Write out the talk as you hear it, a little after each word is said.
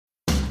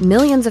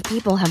Millions of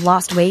people have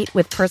lost weight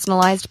with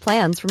personalized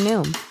plans from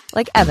Noom.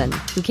 Like Evan,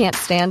 who can't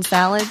stand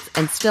salads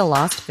and still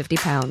lost 50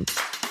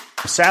 pounds.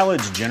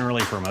 Salads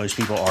generally for most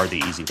people are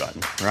the easy button,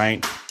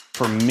 right?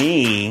 For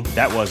me,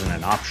 that wasn't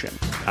an option.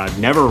 I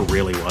never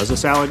really was a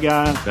salad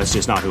guy. That's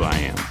just not who I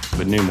am.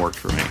 But Noom worked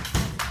for me.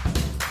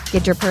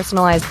 Get your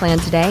personalized plan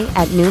today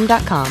at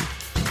Noom.com.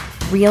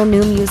 Real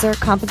Noom user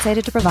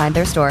compensated to provide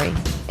their story.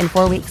 In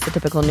 4 weeks, the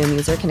typical Noom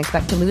user can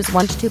expect to lose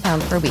 1 to 2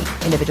 pounds per week.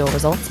 Individual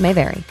results may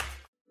vary.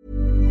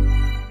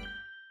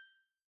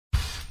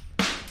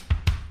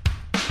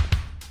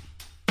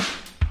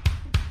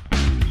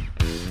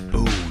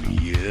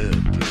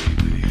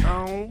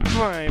 Oh,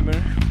 baby.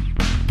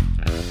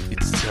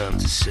 It's time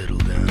to settle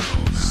down.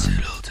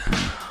 Settle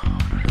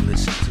down. And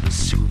listen to the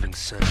soothing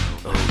sound.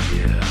 Oh,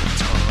 yeah.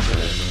 Tom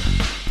and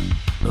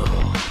Emma.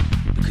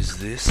 Oh, because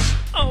this.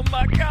 Oh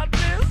my God,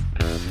 this.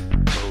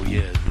 Oh,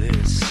 yeah,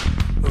 this.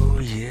 Oh,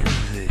 yeah,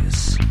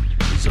 this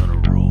is on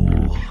a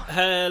roll.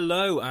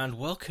 Hello and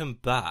welcome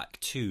back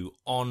to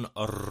On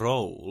a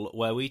Roll,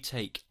 where we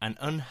take an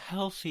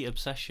unhealthy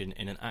obsession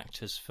in an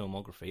actor's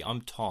filmography.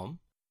 I'm Tom.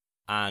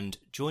 And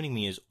joining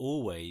me as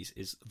always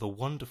is the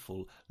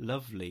wonderful,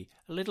 lovely,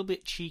 a little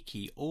bit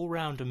cheeky,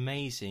 all-round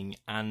amazing,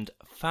 and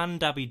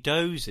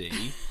fan-dabby-dozy...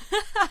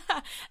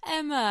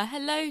 Emma,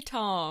 hello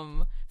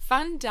Tom.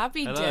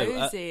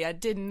 Fan-dabby-dozy. I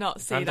did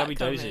not see that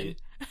coming.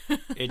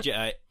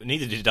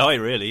 Neither did I,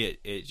 really.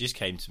 It just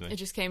came to me. It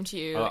just came to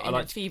you in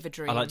a fever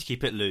dream. I like to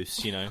keep it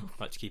loose, you know.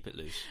 I like to keep it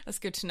loose. That's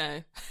good to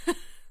know.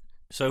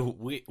 So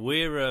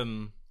we're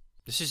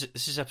this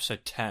is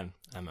episode 10,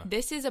 Emma.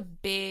 This is a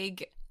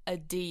big... a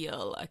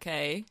deal,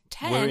 okay?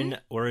 10.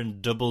 We're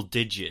in double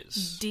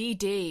digits.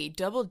 DD,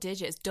 double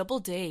digits, double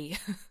D.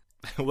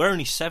 We're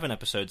only 7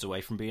 episodes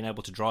away from being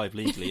able to drive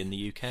legally in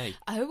the UK.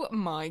 Oh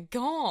my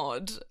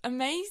God,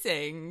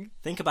 amazing!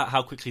 Think about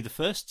how quickly the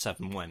first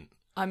 7 went.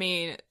 I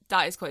mean,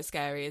 that is quite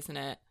scary, isn't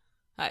it?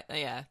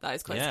 Yeah, that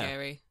is quite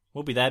scary.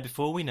 We'll be there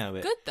before we know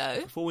it. Good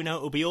though. Before we know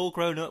it, we'll be all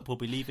grown up. We'll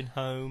be leaving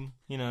home.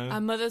 You know, our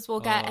mothers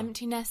will get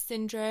empty nest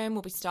syndrome.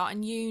 We'll be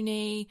starting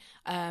uni.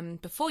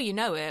 Before you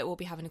know it, we'll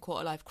be having a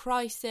quarter life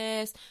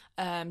crisis,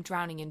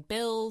 drowning in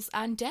bills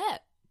and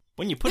debt.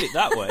 When you put it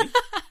that way,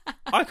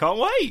 I can't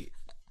wait.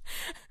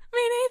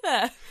 Me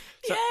neither.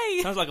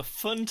 Yay! Sounds like a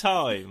fun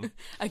time.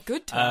 A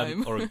good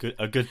time, or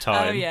a good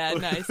time. Oh yeah,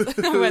 nice.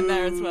 I went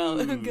there as well.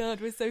 Oh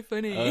God, we're so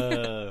funny.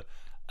 Do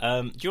you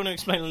want to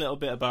explain a little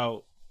bit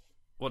about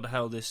what the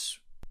hell this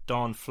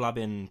darn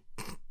flabbing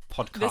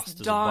podcast is about? This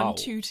darn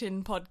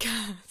tootin'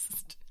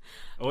 podcast.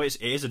 Oh,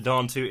 it is a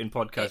darn tootin'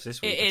 podcast this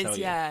week. It is,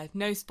 yeah.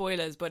 No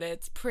spoilers, but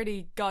it's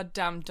pretty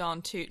goddamn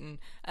darn tootin'.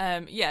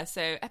 Yeah,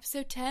 so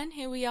episode 10,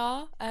 here we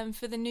are.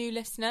 For the new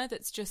listener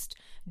that's just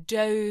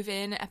dove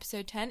in at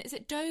episode 10. Is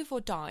it dove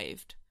or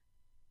dived?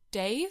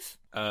 Dave?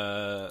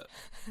 Yeah,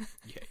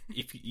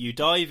 if you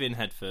dive in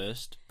head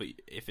first, but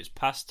if it's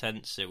past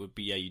tense, it would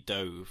be you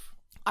dove.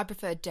 I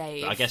prefer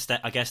Dave. I guess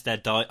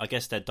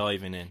they're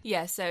diving in.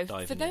 Yeah, so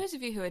for those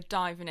of you who are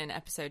diving in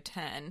episode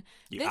 10,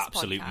 you this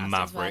absolute podcast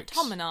mavericks. is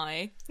where Tom and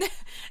I,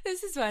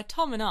 this is where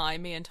Tom and I,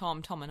 me and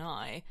Tom and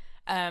I,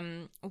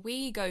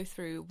 we go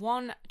through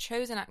one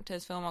chosen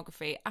actor's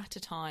filmography at a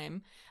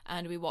time,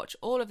 and we watch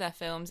all of their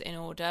films in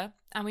order,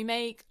 and we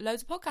make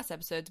loads of podcast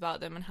episodes about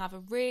them and have a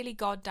really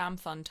goddamn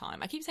fun time.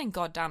 I keep saying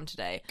goddamn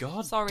today.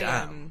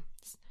 Goddamn.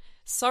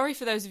 Sorry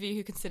for those of you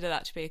who consider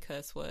that to be a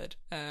curse word.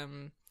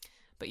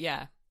 But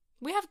yeah,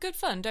 we have good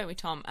fun, don't we,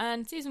 Tom?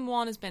 And season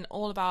 1 has been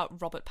all about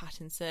Robert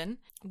Pattinson.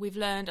 We've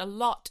learned a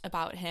lot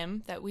about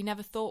him that we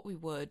never thought we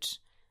would.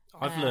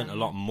 I've learned a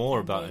lot more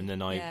about him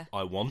than I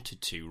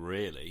wanted to,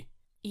 really.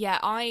 Yeah,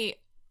 I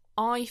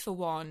for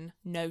one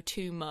know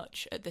too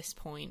much at this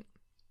point.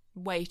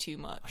 Way too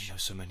much. I know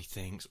so many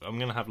things. I'm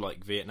going to have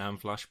like Vietnam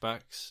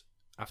flashbacks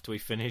after we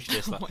finish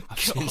this. Oh like, my I've God.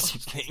 seen some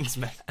things,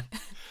 man.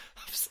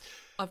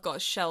 I've got a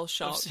shell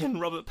shock. I've seen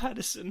Robert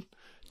Pattinson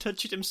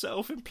touching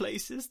himself in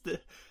places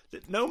that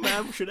no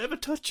man should ever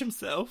touch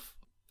himself.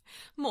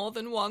 More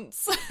than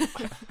once.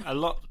 a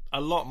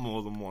lot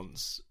more than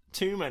once.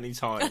 Too many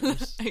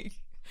times.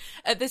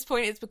 At this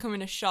point, it's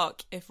becoming a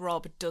shock if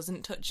Rob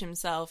doesn't touch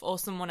himself or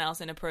someone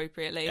else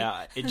inappropriately.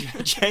 Yeah, it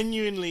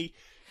genuinely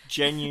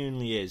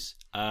is.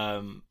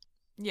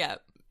 Yeah.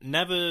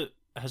 Never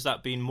has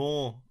that been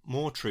more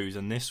true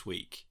than this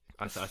week,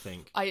 I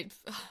think.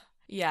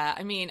 Yeah,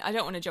 I mean, I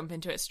don't want to jump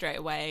into it straight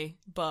away,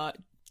 but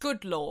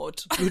good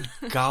lord. Good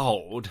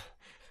God.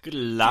 Good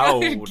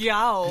Lord. Good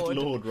God. Good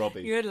Lord,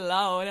 Robbie. Good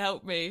Lord,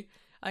 help me.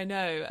 I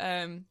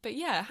know. But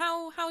yeah,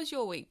 how's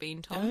your week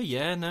been, Tom? Oh,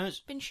 yeah, no.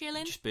 It's been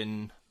chilling? Just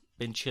been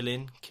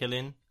chilling,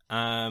 killing.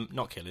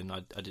 Not killing.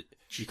 I did.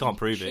 You can't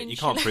prove it. You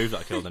can't prove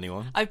that I killed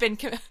anyone. I've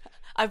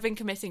been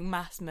committing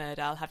mass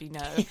murder, I'll have you know.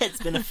 Yeah,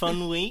 it's been a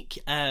fun week.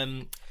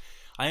 I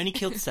only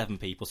killed 7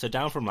 people, so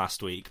down from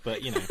last week,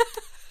 but, you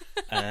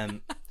know.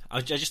 I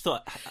just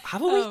thought,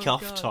 have a week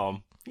off, God.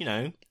 Tom. You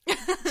know,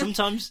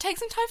 sometimes take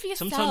some time for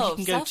yourself. Sometimes you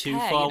can go Self-care, too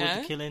far you know?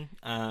 with the killing.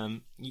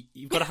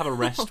 You've got to have a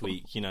rest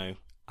week. You know,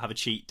 have a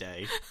cheat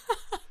day.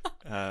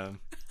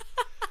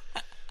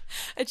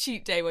 A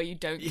cheat day where you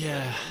don't kill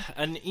Yeah,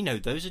 anyone. and you know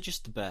those are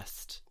just the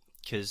best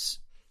because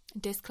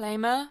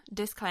Disclaimer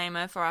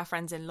for our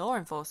friends in law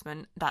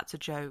enforcement, that's a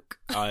joke.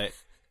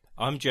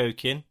 I'm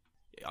joking.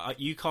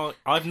 You can't.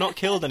 I've not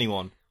killed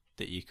anyone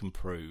that you can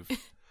prove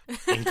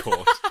in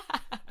court.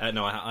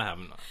 No, I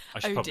haven't. I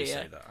should probably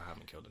say that I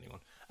haven't killed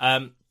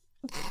anyone.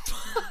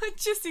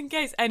 Just in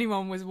case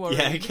anyone was worried.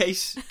 Yeah, in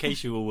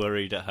case you were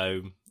worried at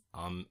home,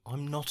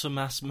 I'm not a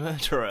mass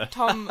murderer.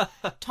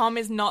 Tom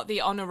is not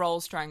the honor roll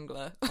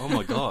strangler. Oh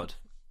my god.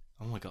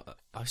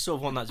 I sort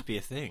of want that to be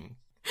a thing.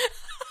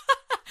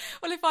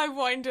 Well, if I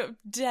wind up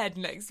dead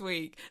next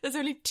week, there's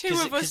only two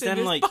of us in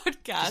this podcast.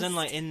 Because then,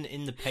 like,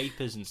 in the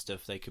papers and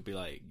stuff, they could be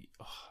like,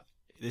 oh,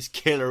 this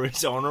killer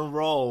is on a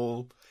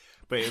roll,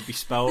 but it would be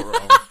spelt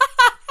wrong.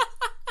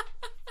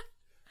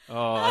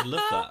 Oh, I'd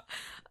love that.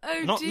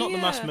 Oh, not dear. the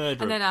mass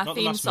murderer. And then our not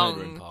theme the mass song.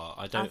 murdering part.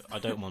 I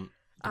don't want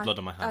the blood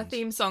on my hands. Our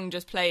theme song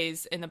just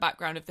plays in the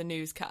background of the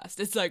newscast.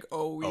 It's like,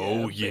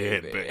 oh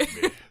yeah,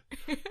 baby.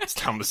 It's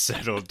time to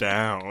settle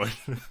down.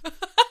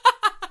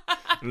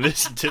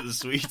 Listen to the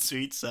sweet,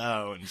 sweet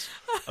sounds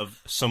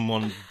of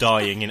someone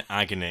dying in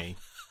agony.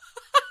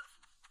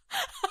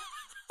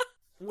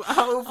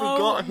 How have we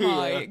got here? Oh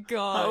my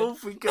god! How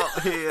have we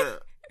got here?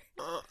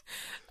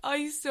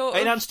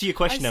 In answer to your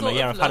question, Emma,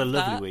 yeah, I've had a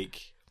lovely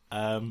week.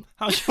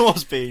 How's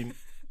yours been?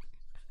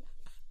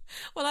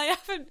 Well, I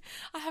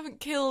haven't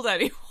killed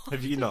anyone.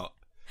 Have you not?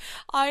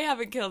 I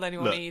haven't killed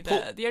anyone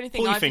either. The only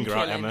thing I've been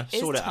killing Emma. is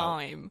Sort it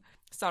time.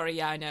 Sorry,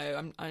 yeah, I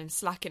know. I'm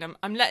slacking.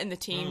 I'm letting the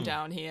team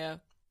down here.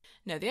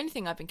 No, the only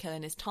thing I've been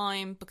killing is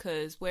time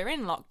because we're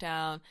in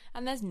lockdown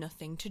and there's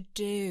nothing to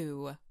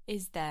do,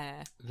 is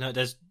there? No,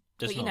 there's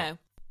but, not. You know,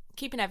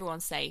 keeping everyone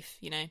safe,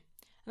 you know, and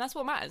that's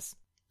what matters.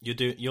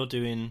 You're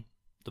doing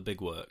the big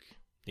work,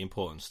 the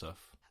important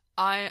stuff.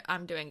 I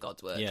am doing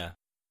God's work. Yeah.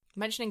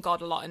 Mentioning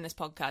God a lot in this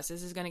podcast.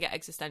 This is going to get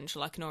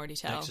existential, I can already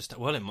tell.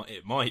 Well,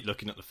 it might,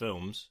 looking at the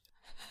films.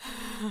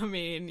 I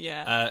mean,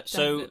 yeah,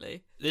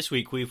 definitely. So, this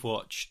week we've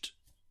watched...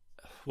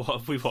 What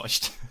have we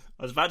watched?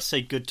 I was about to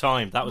say Good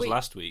Time. That was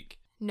last week.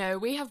 No,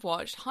 we have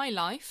watched High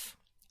Life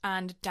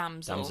and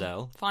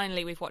Damsel.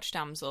 Finally, we've watched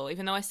Damsel,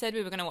 even though I said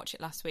we were going to watch it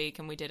last week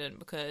and we didn't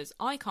because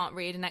I can't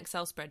read an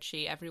Excel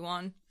spreadsheet,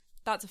 everyone.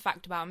 That's a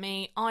fact about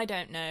me. I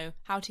don't know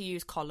how to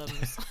use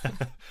columns.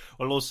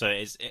 Well, also,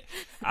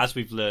 as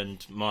we've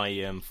learned,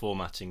 my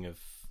formatting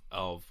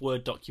of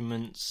Word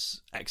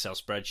documents, Excel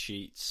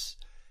spreadsheets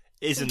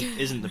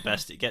isn't the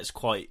best. It gets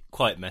quite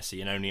messy,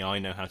 and only I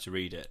know how to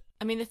read it.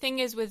 I mean, the thing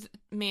is with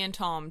me and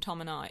Tom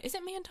and I. Is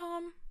it me and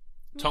Tom?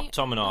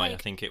 Tom and I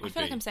think it would be. I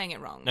feel like I'm saying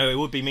it wrong. No, it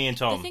would be me and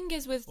Tom. The thing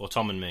is with... Or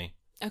Tom and me.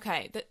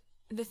 Okay,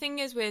 the thing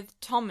is with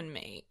Tom and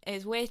me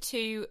is we're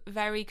two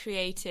very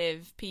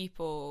creative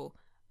people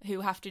who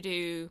have to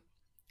do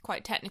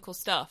quite technical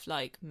stuff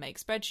like make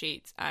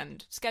spreadsheets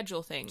and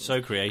schedule things.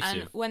 So creative.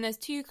 And when there's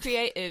two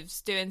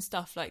creatives doing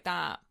stuff like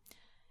that,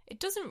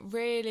 it doesn't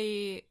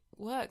really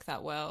work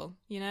that well,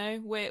 you know.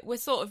 We're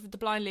sort of the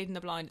blind leading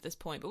the blind at this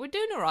point, but we're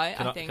doing all right.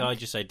 I think. Can I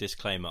just say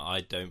disclaimer?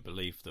 I don't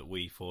believe that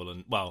we fall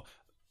in. Well,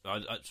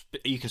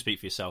 you can speak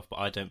for yourself, but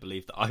I don't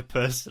believe that I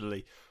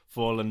personally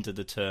fall under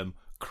the term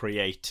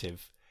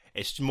creative.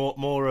 It's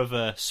more of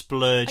a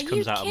splurge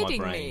comes out of my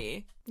brain. Are you kidding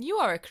me? You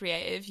are a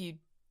creative, you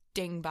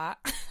dingbat.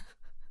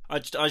 I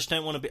just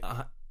don't want to be.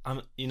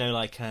 I'm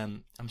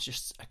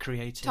just a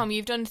creative. Tom,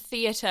 you've done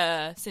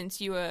theatre since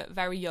you were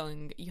very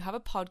young. You have a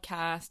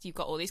podcast. You've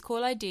got all these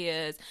cool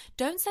ideas.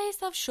 Don't say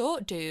yourself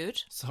short,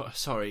 dude.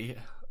 Sorry.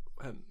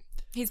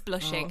 He's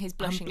blushing. He's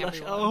blushing.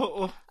 Everyone.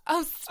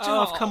 Oh,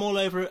 stop! I've come all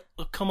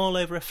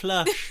over a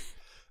flush.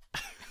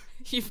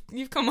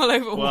 You've come all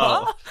over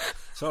what?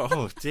 So,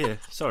 oh dear.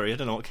 Sorry, I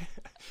don't know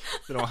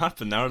what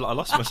happened there. I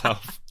lost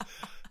myself.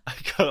 I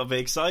got a bit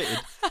excited.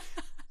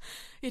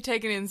 You're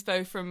taking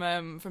inspo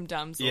from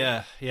Damsel.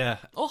 Yeah.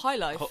 Or High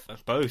Life.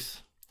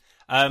 Both.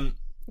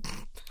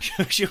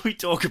 Should we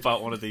talk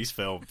about one of these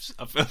films?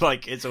 I feel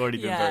like it's already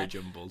been very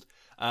jumbled.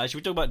 Should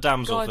we talk about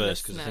Damsel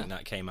first? Because I think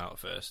that came out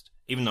first.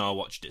 Even though I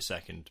watched it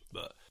second.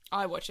 But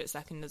I watched it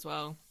second as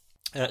well.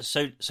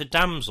 So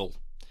Damsel.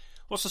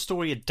 What's the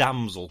story of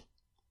Damsel,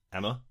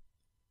 Emma?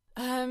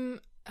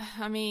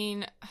 I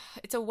mean,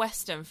 it's a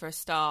Western for a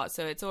start,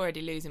 so it's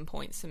already losing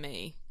points for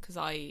me. Because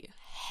I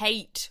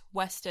hate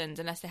Westerns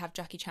unless they have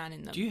Jackie Chan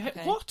in them. Do you hate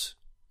what?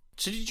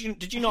 So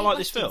did you not like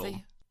this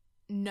film?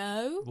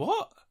 No.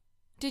 What?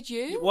 Did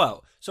you?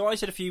 Well, so I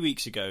said a few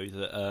weeks ago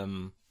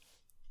that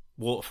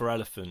Water for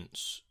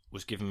Elephants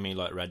was giving me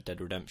like Red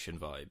Dead Redemption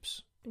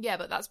vibes. Yeah,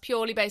 but that's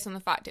purely based on the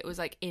fact it was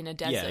like in a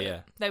desert.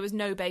 Yeah. There was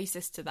no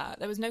basis to that.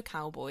 There was no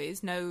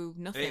cowboys,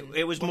 nothing.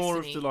 It was more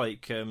of the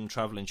like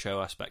travelling show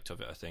aspect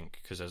of it, I think,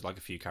 because there's like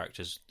a few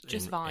characters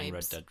in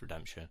Red Dead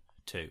Redemption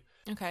too.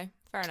 Okay,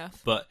 fair enough.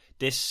 But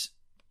this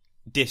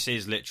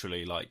is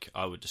literally like,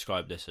 I would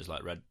describe this as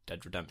like Red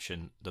Dead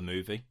Redemption the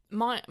movie.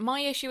 My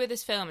issue with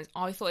this film is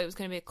I thought it was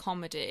going to be a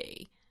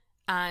comedy,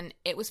 and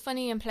it was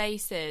funny in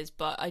places,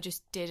 but I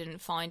just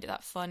didn't find it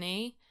that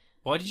funny.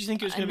 Why did you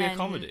think it was going to be a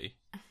comedy?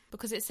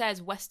 Because it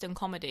says Western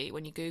comedy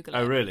when you Google it.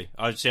 Oh, really?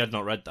 I'd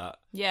not read that.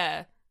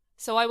 Yeah.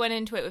 So I went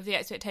into it with the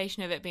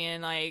expectation of it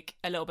being like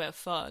a little bit of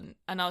fun,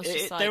 and I was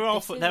just like, there are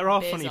funny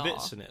bizarre.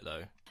 bits in it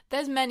though.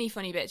 There's many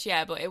funny bits,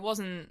 yeah, but it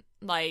wasn't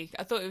like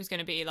I thought it was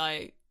going to be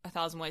like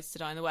 1,000 Ways to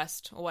Die in the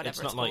West or whatever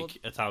It's not called. like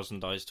 1,000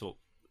 dies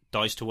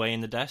to weigh in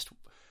the West.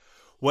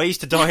 Ways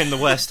to Die in the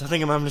West. I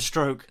think I'm having a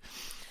stroke.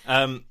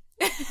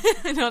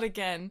 Not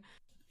again.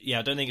 Yeah,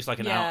 I don't think it's like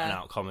an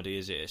out-and-out comedy,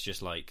 is it? It's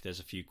just like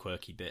there's a few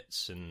quirky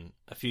bits and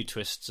a few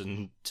twists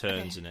and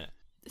turns in it.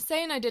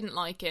 Saying I didn't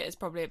like it is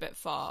probably a bit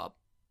far,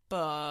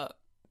 but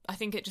I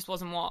think it just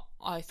wasn't what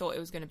I thought it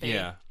was going to be.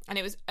 Yeah. And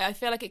I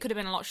feel like it could have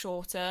been a lot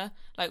shorter.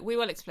 Like, we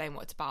will explain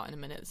what it's about in a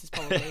minute. This is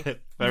probably Very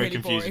really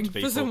confusing boring to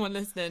people. for someone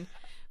listening.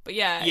 But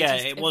yeah,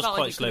 It was felt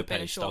quite like it could have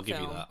been a slow-paced,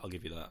 short I'll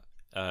give you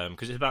that.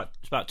 Because it's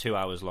about 2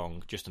 hours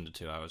long, just under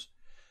 2 hours.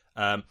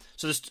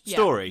 So the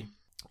story,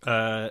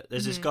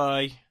 there's this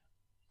guy,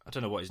 I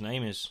don't know what his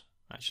name is,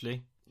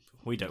 actually.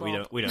 We don't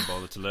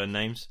bother to learn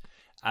names.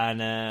 And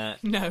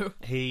No.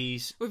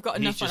 we've got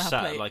enough he's just on our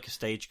sat plate. at like a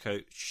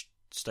stagecoach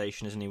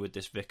station, isn't he, with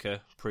this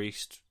vicar,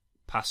 priest,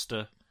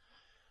 pastor,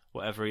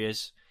 whatever he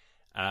is.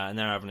 And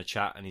they're having a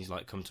chat, and he's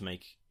like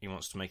he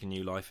wants to make a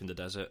new life in the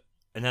desert.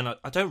 And then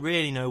I don't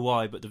really know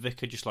why, but the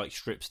vicar just like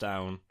strips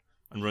down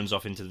and runs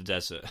off into the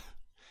desert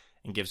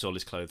and gives all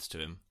his clothes to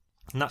him.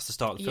 And that's the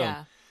start of the film.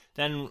 Yeah.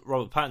 Then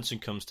Robert Pattinson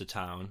comes to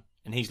town,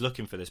 and he's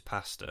looking for this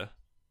pastor,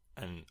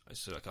 and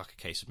it's like a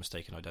case of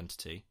mistaken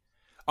identity.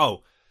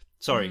 Oh,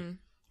 sorry.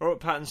 Robert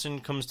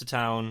Pattinson comes to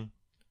town.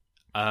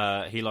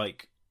 He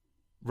like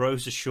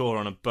rows ashore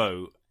on a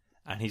boat,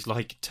 and he's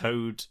like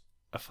towed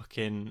a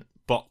fucking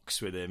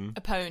box with him,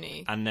 A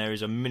pony. and there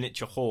is a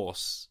miniature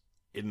horse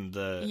in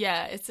the.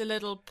 Yeah, it's a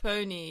little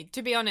pony.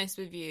 To be honest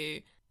with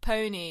you,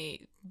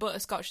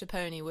 Butterscotch the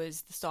pony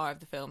was the star of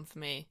the film for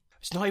me.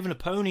 It's not even a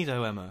pony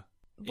though, Emma.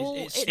 Well,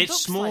 It's it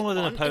looks smaller like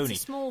than one. a pony.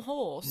 It's a small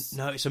horse.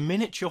 No, it's a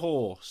miniature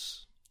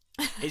horse.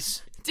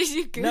 It's Did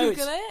you Google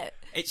it's- it?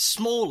 it's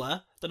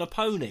smaller than a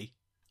pony.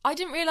 I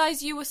didn't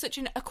realise you were such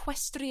an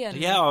equestrian.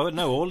 Yeah, I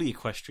know all the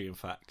equestrian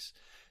facts.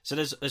 So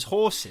there's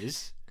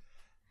horses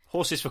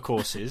for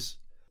courses,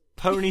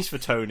 ponies for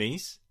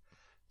Tonys,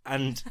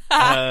 and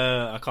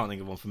I can't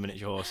think of one for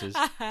miniature horses.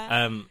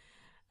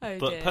 Oh,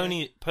 But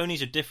dear.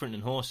 ponies are different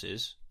than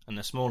horses, and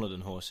they're smaller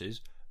than horses.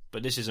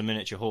 But this is a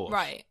miniature horse.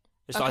 Right.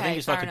 I think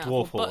it's like fair a enough.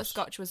 dwarf Well, horse.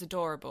 Butterscotch was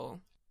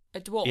adorable. A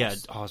dwarf. Yeah,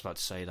 I was about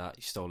to say that.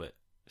 You stole it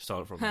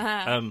from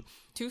me.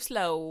 Too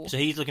slow. So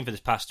he's looking for this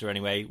pastor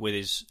anyway with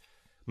his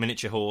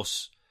miniature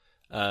horse,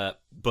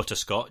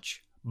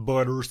 Butterscotch.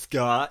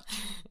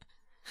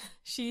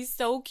 She's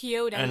so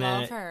cute. I And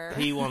love her.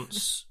 he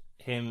wants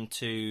him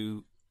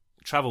to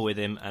travel with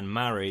him and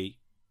marry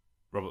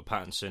Robert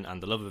Pattinson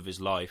and the love of his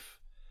life.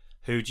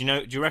 Who do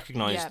you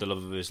recognise Yeah. the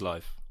love of his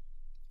life?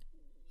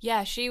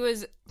 Yeah, she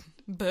was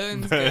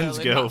Burns Burns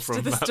girl, girl in Maps from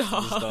to the Maps to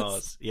Stars. the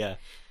Stars. Yeah.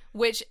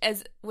 Which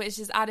has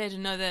added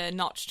another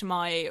notch to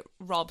my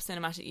Rob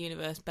Cinematic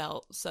Universe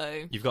belt.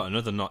 So You've got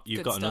another Good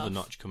another stuff.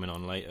 notch coming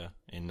on later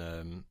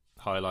in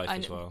High Life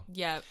as well.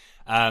 Yeah.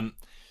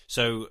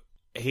 So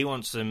he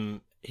wants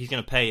them. He's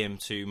going to pay him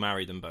to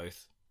marry them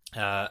both.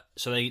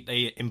 So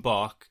they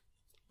embark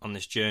on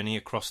this journey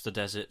across the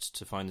desert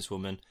to find this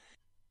woman,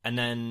 and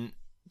then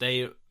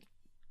they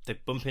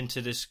bump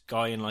into this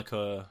guy in like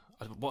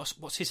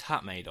what's his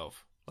hat made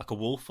of? Like a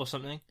wolf or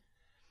something?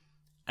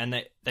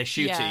 And they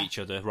shoot Yeah. at each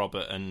other,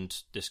 Robert and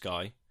this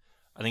guy.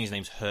 I think his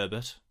name's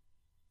Herbert.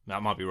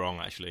 That might be wrong,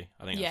 actually.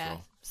 I think that's Yeah.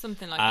 wrong.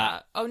 Something like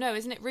that. Oh no,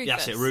 isn't it Rufus?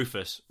 That's it,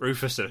 Rufus.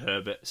 Rufus and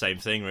Herbert, same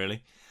thing,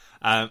 really.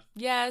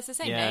 Yeah, it's the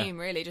same Yeah. name,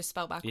 really, just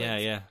spelled backwards.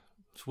 Yeah.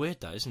 It's weird,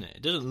 that, isn't it?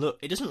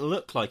 It doesn't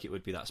look like it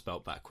would be that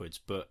spelt backwards,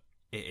 but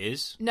it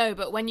is. No,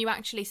 but when you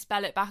actually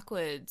spell it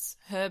backwards,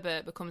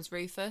 Herbert becomes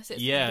Rufus.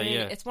 It's Yeah, really,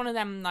 yeah. It's one of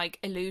them like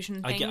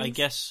illusion things. I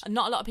guess. And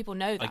not a lot of people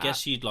know that. I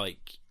guess you'd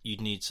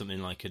need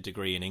something like a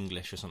degree in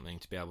English or something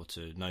to be able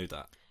to know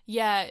that.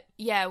 Yeah.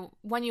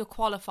 When you're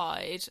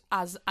qualified,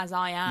 as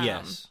I am,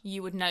 Yes.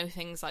 you would know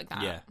things like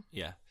that.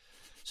 Yeah.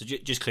 So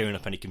just clearing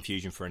up any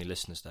confusion for any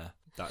listeners there.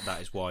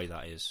 That is why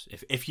that is.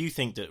 If you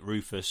think that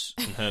Rufus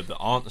and Herbert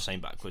aren't the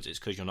same backwards, it's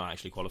because you're not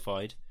actually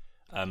qualified.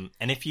 And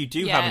if you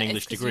do have an it's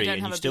English 'cause you degree don't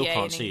and have you a still BA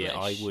can't in see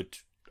English.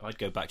 it, I'd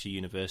go back to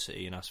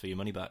university and ask for your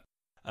money back.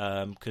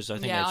 Because I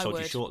think Yeah, they I sold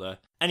you would. short there.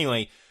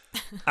 Anyway,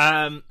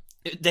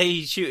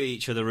 they shoot at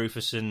each other,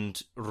 Rufus and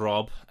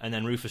Rob, and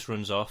then Rufus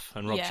runs off,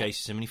 and Rob Yeah.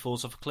 chases him, and he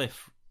falls off a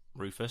cliff.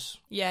 Rufus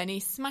Yeah, and he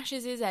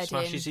smashes his head in.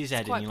 smashes his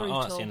head, It's in, quite and you're like,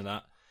 oh, that's the end of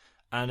that.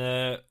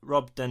 And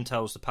Rob then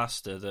tells the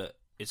pastor that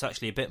it's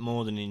actually a bit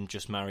more than in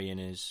just finding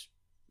his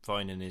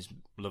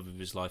love of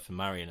his life and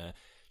marrying her.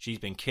 She's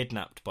been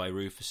kidnapped by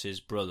Rufus's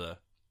brother,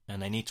 and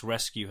they need to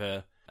rescue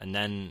her, and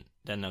then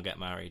they'll get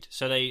married.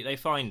 So they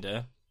find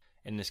her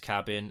in this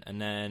cabin, and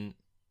then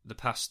the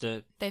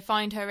pastor. They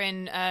find her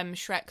in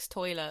Shrek's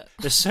toilet.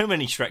 There's so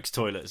many Shrek's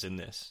toilets in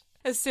this.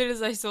 As soon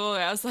as I saw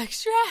it, I was like,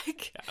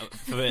 Shrek!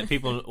 For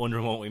people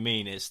wondering what we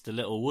mean, it's the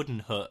little wooden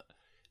hut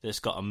that's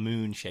got a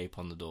moon shape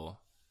on the door,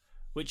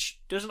 which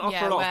doesn't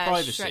offer a lot where of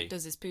privacy. Shrek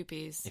does his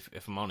poopies.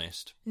 If I'm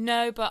honest.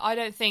 No, but I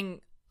don't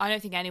think I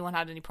don't think anyone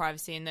had any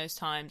privacy in those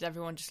times.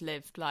 Everyone just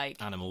lived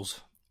like Animals.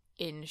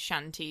 in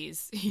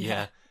shanties.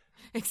 Yeah.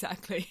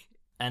 Exactly.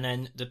 And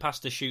then the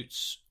pastor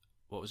shoots,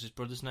 what was his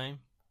brother's name?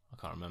 I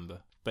can't remember.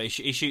 But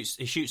he shoots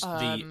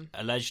the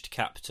alleged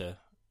captor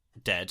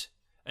dead,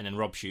 and then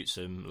Rob shoots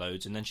him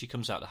loads, and then she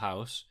comes out the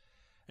house,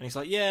 and he's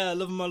like, yeah,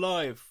 loving my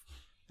life.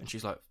 And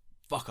she's like,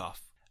 fuck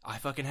off. I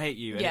fucking hate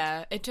you.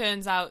 And it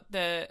turns out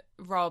that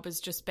Rob has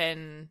just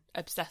been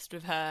obsessed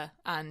with her,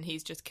 and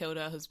he's just killed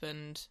her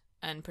husband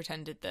and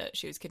pretended that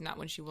she was kidnapped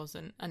when she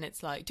wasn't. And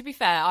it's like, to be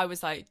fair, I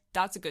was like,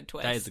 that's a good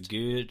twist. That is a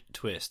good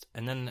twist.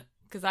 And then...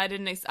 Because I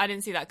didn't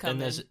see that coming. Then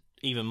there's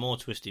even more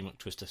twisty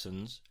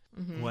McTwistersons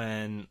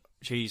when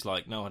she's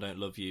like, no, I don't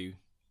love you.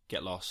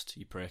 Get lost,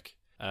 you prick.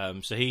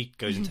 So he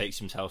goes and takes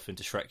himself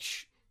into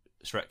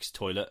Shrek's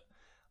toilet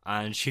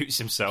and shoots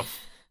himself.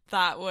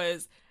 That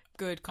was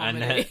good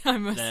comedy, I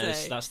must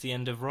say. That's the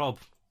end of Rob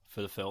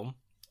for the film.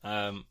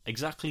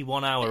 Exactly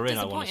 1 hour in,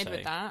 I want to say. Disappointed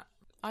with that.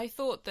 I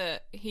thought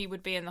that he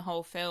would be in the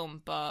whole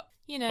film, but,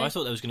 you know... I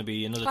thought there was going to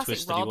be another classic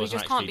twist that Rob, he wasn't he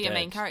just can't actually be dead. a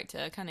main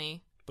character, can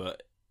he?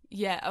 But...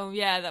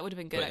 Yeah, that would have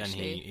been good, but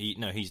actually.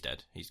 Then he's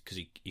dead. Because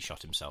he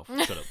shot himself.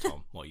 Shut up,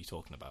 Tom. What are you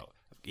talking about?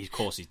 Of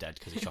course he's dead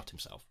because he shot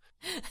himself.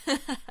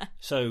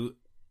 So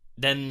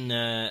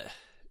then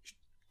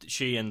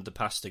she and the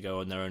pastor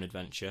go on their own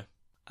adventure.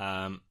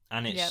 And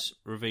it's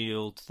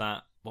revealed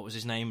that, what was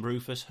his name?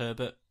 Rufus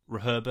Herbert?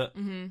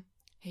 Mm-hmm.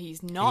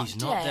 He's not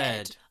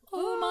dead.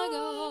 Oh my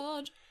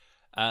god.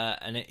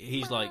 And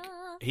he's like,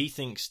 he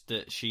thinks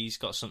that she's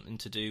got something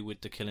to do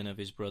with the killing of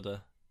his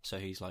brother. So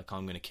he's like,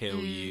 I'm going to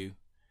kill you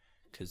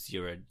because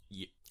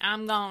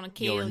I'm going to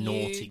kill you. You're a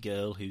naughty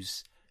girl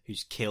who's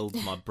killed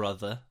my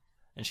brother.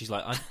 And she's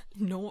like,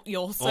 no,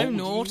 you're so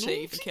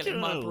naughty for killing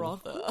my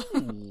brother.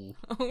 Ooh.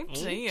 Oh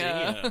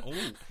dear.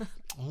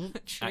 Oh,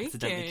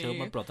 accidentally killed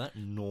my brother.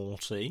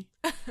 Naughty.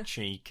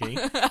 Cheeky.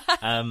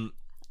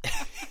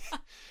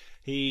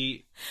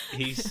 He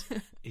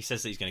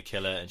says that he's going to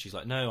kill her, and she's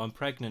like, no, I'm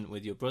pregnant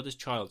with your brother's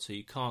child, so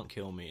you can't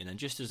kill me. And then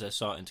just as they're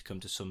starting to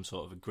come to some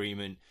sort of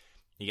agreement,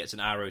 he gets an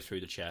arrow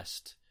through the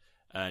chest,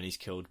 and he's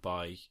killed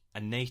by a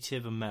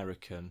Native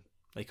American.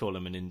 They call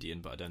him an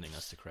Indian, but I don't think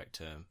that's the correct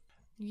term.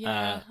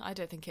 Yeah, I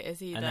don't think it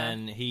is either. And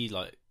then he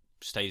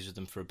stays with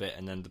them for a bit,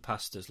 and then the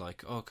pastor's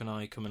like, oh, can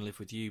I come and live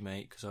with you,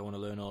 mate? Because I want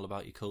to learn all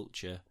about your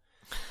culture.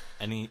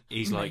 And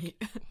he's like,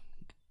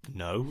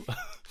 no.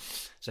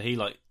 So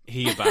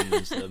he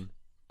abandons them,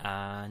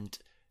 and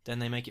then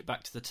they make it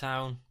back to the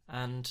town,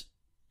 and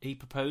he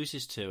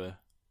proposes to her.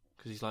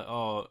 Because he's like,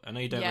 oh, I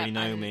know you don't really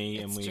know me,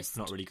 and we've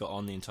not really got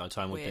on the entire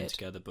time we've been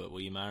together, but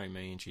will you marry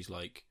me? And she's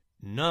like,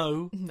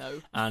 no.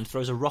 No. And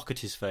throws a rock at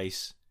his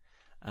face.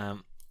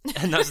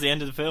 And that's the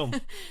end of the film.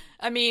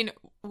 I mean,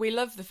 we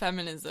love the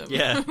feminism.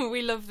 Yeah.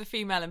 We love the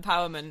female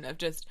empowerment of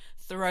just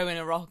throwing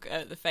a rock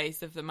at the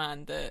face of the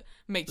man that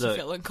makes you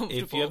feel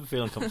uncomfortable. If you ever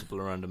feel uncomfortable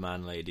around a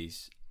man,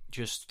 ladies,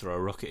 just throw a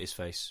rock at his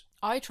face.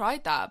 I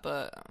tried that,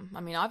 but,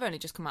 I mean, I've only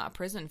just come out of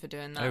prison for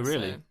doing that. Oh,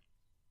 really? So...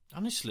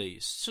 Honestly,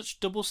 it's such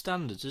double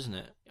standards, isn't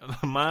it?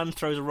 A man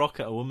throws a rock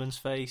at a woman's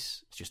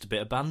face. It's just a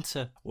bit of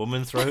banter. A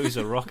woman throws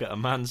a rock at a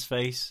man's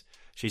face.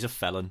 She's a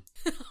felon.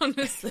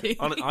 Honestly.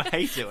 I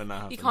hate it when that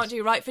happens. You can't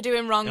do right for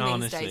doing wrong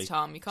Honestly. these days,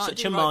 Tom. You can't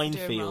Such do a right for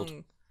doing minefield.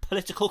 wrong.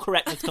 Political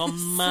correctness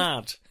gone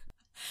mad.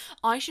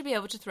 I should be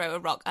able to throw a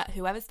rock at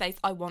whoever's face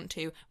I want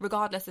to,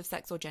 regardless of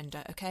sex or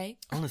gender, okay?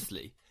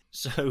 Honestly.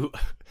 So,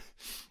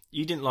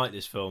 you didn't like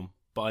this film,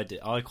 but I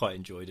did. I quite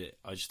enjoyed it.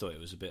 I just thought it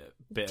was a bit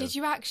Did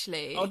you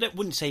actually? I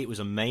wouldn't say it was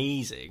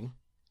amazing,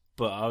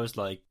 but I was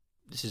like,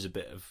 this is a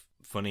bit of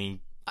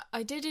funny.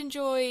 I did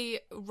enjoy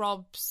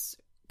Rob's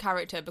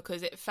character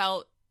because it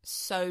felt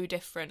so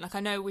different. Like,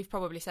 I know we've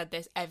probably said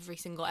this every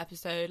single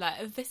episode,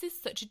 like, this is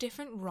such a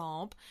different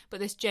Rob, but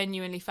this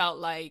genuinely felt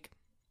like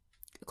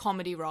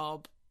comedy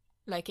Rob.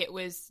 Like, it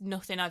was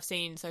nothing I've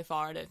seen so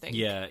far, I don't think.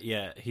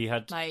 Yeah, he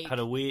had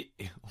a weird...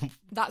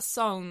 that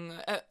song,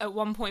 at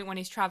one point when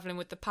he's travelling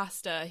with the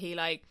pastor, he,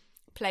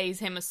 plays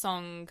him a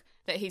song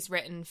that he's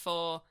written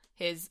for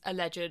his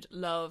alleged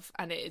love,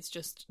 and it is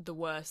just the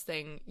worst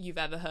thing you've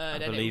ever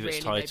heard. I and believe it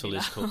really its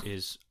title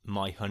is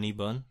My Honey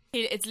Bun.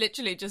 It's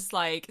literally just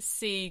like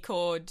C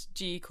chord,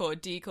 G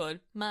chord, D chord.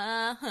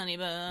 My honey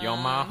bun. You're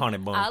my honey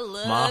bun. I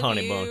love my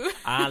honey you. bun.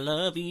 I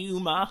love you,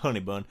 my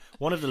honey bun.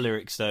 One of the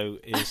lyrics, though,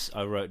 is,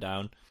 I wrote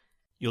down,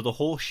 you're the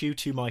horseshoe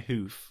to my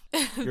hoof.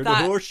 You're the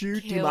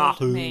horseshoe to my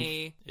hoof.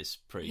 Me. It's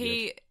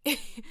pretty good.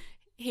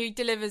 He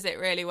delivers it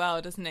really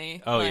well, doesn't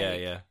he? Oh,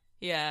 yeah.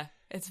 Yeah.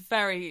 It's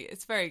very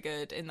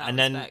good in that and respect.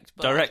 And then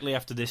directly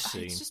after this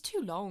scene, it's just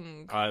too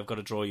long. I've got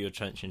to draw your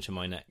attention to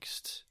my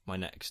next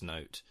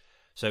note.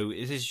 So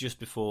this is just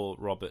before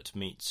Robert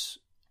meets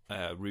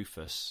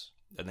Rufus,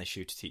 and they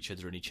shoot at each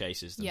other, and he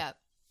chases them. Yeah.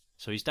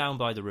 So he's down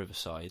by the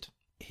riverside.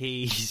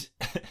 He's,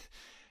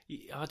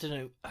 I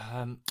don't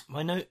know.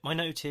 My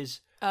note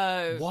is,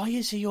 why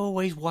is he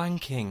always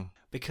wanking?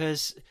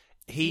 Because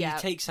he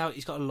takes out.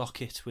 He's got a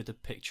locket with a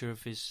picture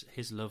of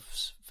his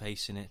love's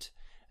face in it.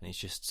 And he's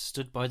just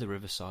stood by the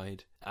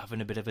riverside,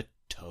 having a bit of a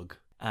tug.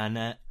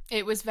 And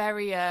it was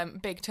very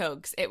Big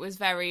Tugs. It was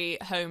very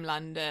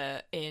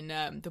Homelander in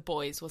The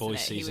Boys, wasn't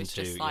Boys it? He season was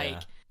just 2, like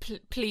yeah.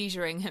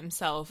 pleasuring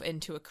himself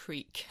into a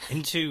creek.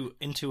 into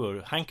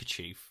a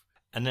handkerchief.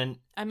 And then,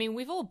 I mean,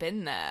 we've all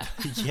been there.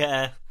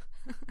 yeah,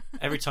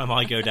 every time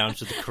I go down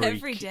to the creek,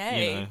 Every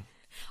day. you know,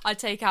 I'd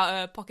take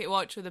out a pocket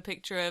watch with a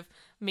picture of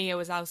Mia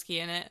Wazowski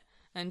in it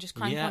and just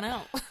crank Yeah. one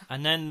out.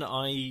 And then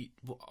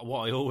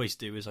what I always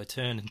do is I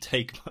turn and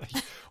take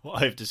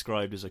what I've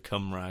described as a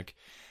cum rag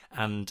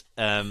and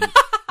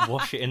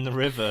wash it in the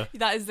river.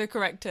 That is the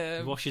correct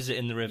term. He washes it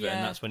in the river, Yeah,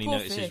 and that's when he poor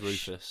notices fish.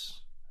 Rufus.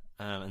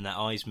 And their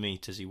eyes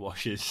meet as he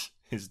washes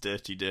his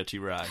dirty, dirty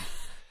rag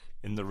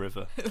in the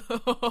river.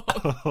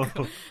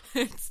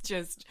 It's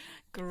just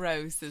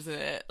gross, isn't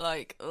it?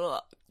 Like,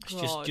 ugh, It's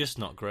God. just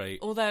not great.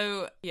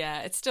 Although,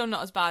 yeah, it's still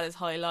not as bad as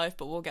High Life,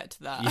 but we'll get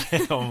to that.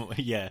 Yeah,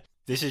 yeah.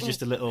 This is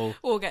just a little.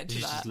 We'll get to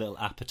This is that. just a little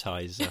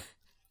appetizer.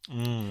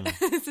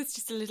 This is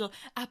just a little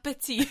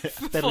aperitif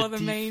for the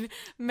Aperitif.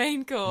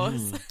 main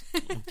course.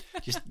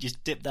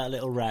 Just dip that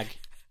little rag,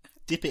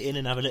 dip it in,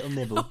 and have a little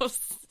nibble.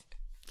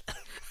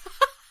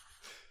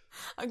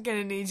 I'm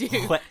gonna need you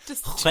Whet, to whet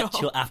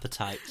stop. your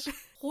appetite,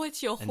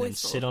 Whet your and then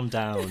whistle. sit on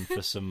down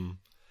for some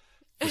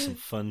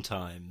fun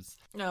times.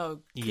 Oh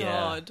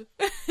Yeah. God.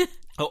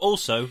 Oh,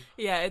 also,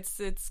 Yeah, it's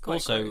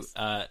quite gross.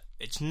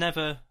 it's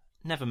never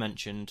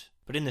mentioned,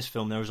 but in this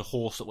film there is a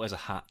horse that wears a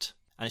hat,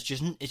 and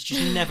it's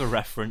just never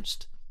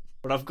referenced.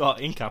 But I've got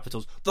in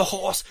capitals: the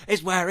horse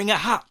is wearing a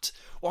hat.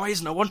 Why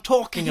is no one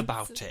talking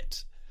about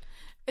it?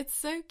 It's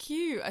so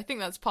cute. I think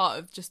that's part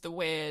of just the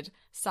weird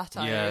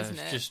satire, isn't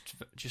it? it's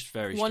just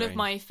very One strange. of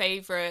my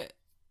favorite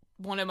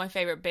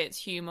bits,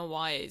 humor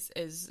wise,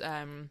 is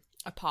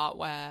a part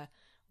where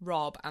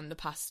Rob and the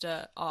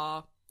pastor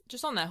are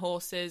just on their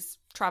horses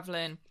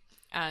traveling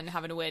and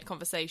having a weird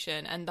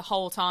conversation, and the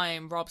whole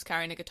time Rob's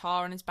carrying a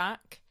guitar on his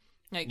back,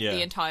 like Yeah.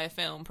 the entire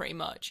film pretty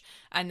much,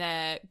 and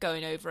they're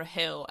going over a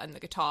hill and the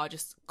guitar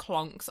just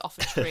clonks off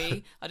a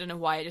tree. I don't know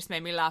why, it just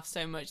made me laugh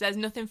so much. There's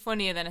nothing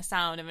funnier than a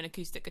sound of an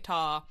acoustic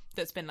guitar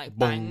that's been like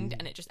banged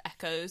and it just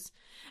echoes,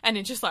 and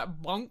it just like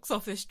bonks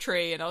off this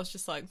tree, and I was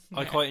just like,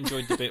 I quite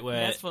enjoyed the bit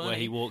where That's funny. where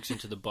he walks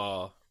into the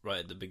bar right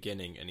at the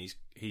beginning, and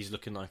he's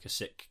looking like a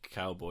sick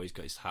cowboy. He's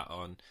got his hat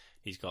on,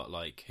 he's got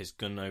like his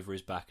gun over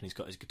his back, and he's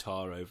got his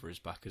guitar over his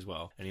back as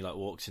well. And he like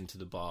walks into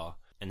the bar,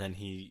 and then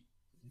he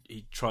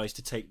tries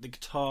to take the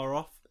guitar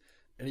off,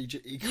 and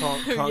he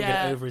can't get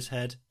Yeah. it over his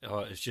head. Oh,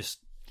 it's just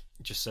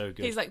so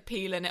good. He's like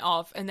peeling it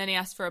off, and then he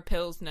asks for a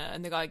pilsner,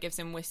 and the guy gives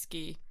him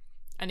whiskey,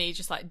 and he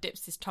just like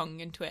dips his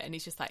tongue into it, and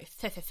he's just like,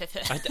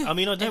 I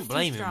mean, I don't It's too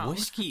blame him. strong.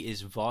 Whiskey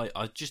is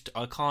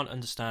I can't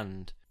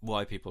understand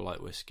why people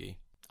like whiskey.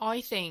 I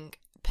think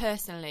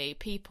personally,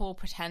 people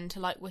pretend to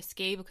like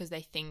whiskey because they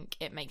think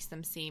it makes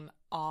them seem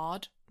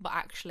odd, but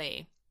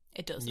actually,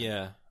 it doesn't.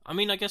 Yeah. I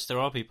mean, I guess there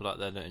are people out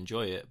there that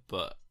enjoy it,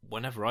 but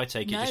whenever I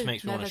take it, it just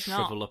makes me want to there's not.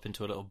 shrivel up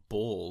into a little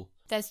ball.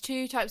 There's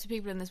two types of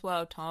people in this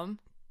world, Tom.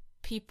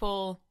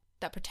 People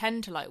that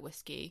pretend to like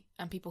whiskey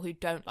and people who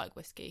don't like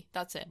whiskey.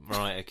 That's it.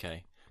 Right,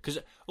 okay. Because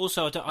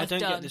also, I don't get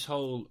done. this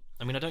whole...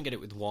 I mean, I don't get it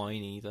with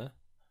wine either,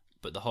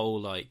 but the whole,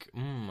 like,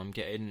 I'm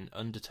getting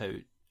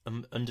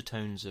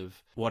undertones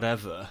of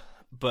whatever.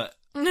 But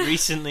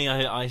recently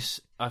I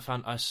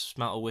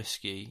smelt a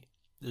whiskey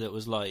that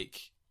was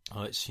like,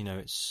 oh,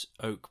 it's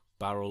oak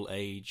barrel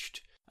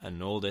aged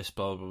and all this,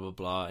 blah, blah, blah,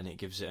 blah, and it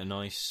gives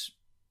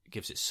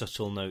it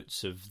subtle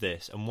notes of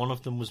this. And one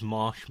of them was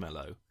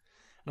marshmallow.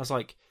 And I was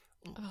like...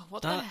 Oh,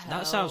 what the hell?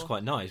 That sounds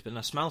quite nice, but then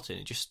I smelt it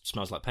and it just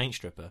smells like paint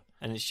stripper.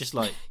 And it's just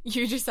like...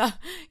 You just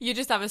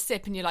have a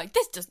sip and you're like,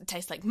 this doesn't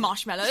taste like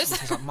marshmallows. It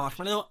tastes like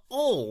marshmallow at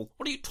all.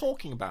 What are you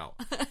talking about?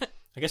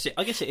 I guess it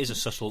is a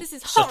subtle This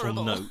is subtle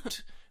horrible.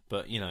 note,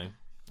 but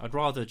I'd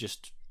rather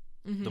just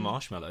the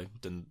marshmallow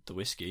than the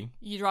whiskey.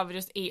 You'd rather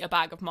just eat a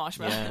bag of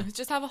marshmallows. Yeah.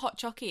 Just have a hot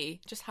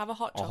chockey. Just have a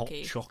hot A hot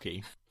chockey.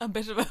 chockey. A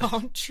bit of a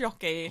hot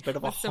chockey bit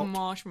of a with some hot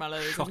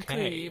marshmallows and chockey.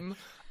 cream.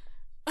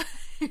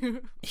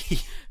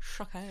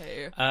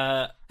 Chockey.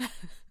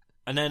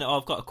 And then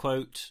I've got a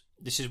quote.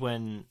 This is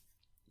when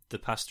the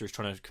pastor is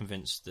trying to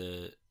convince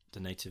the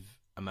Native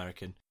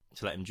American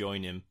to let him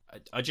join him.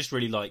 I just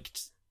really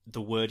liked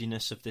the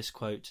wordiness of this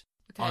quote.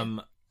 Okay. I'm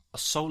a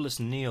soulless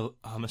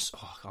I'm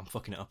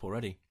fucking it up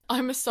already.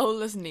 I'm a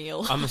soulless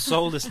Neil. I'm a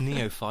soulless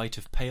neophyte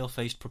of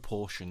pale-faced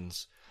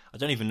proportions. I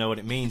don't even know what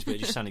it means, but it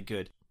just sounded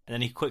good. And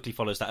then he quickly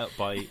follows that up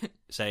by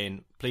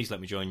saying, please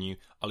let me join you.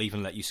 I'll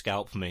even let you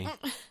scalp me.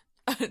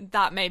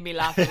 That made me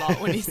laugh a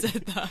lot when he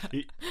said that.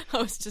 I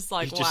was just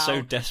like, He's wow. just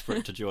so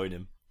desperate to join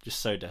him.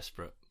 Just so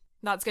desperate.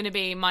 That's going to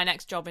be my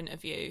next job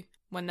interview.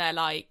 When they're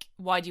like,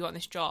 why do you want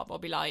this job? I'll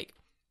be like,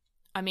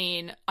 I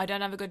mean, I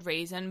don't have a good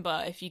reason,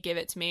 but if you give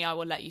it to me, I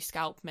will let you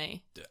scalp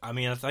me. I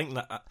mean, I think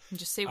that... And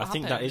just see what I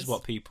think happens. that is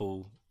what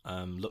people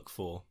look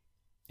for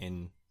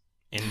in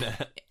an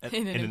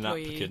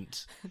employee.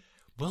 applicant.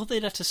 Will they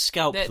let us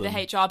scalp them? The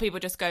HR people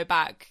just go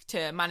back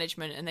to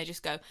management and they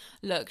just go,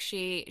 look,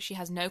 she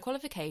has no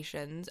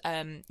qualifications,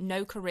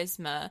 no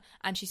charisma,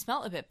 and she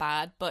smelt a bit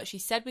bad, but she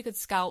said we could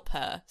scalp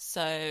her,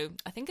 so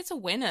I think it's a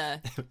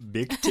winner.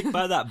 Big tick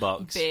by that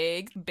box.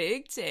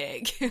 Big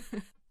tick.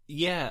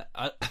 Yeah,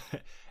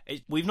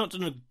 we've not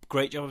done a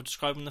great job of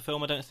describing the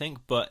film, I don't think,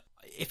 but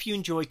if you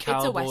enjoy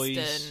cowboys, it's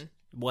a Western.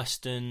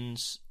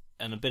 Westerns,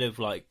 and a bit of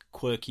like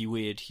quirky,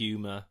 weird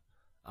humour,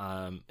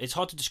 it's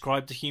hard to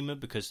describe the humour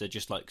because they're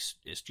just like,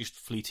 it's just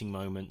fleeting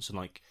moments, and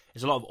like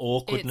there's a lot of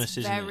awkwardness,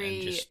 isn't it,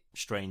 and just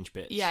strange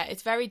bits. Yeah,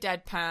 it's very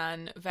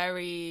deadpan,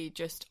 very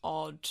just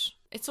odd.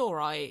 It's all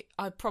right.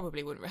 I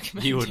probably wouldn't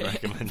recommend it. You wouldn't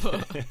recommend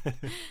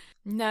it.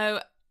 No,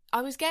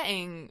 I was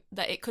getting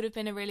that it could have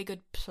been a really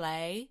good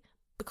play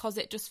because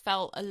it just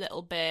felt a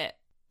little bit,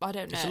 I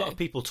don't know. It's a lot of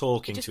people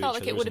talking to each other. It just felt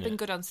like it would have isn't been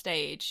good on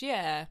stage,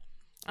 yeah.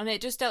 And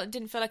it just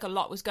didn't feel like a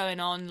lot was going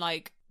on,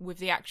 like, with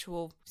the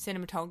actual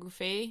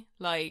cinematography.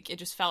 Like, it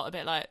just felt a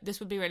bit like,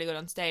 this would be really good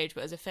on stage,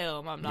 but as a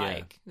film, I'm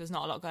like, there's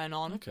not a lot going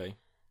on. Okay.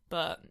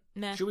 But,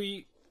 meh. Should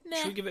we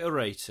give it a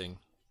rating?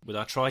 With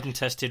our tried and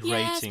tested Yeah,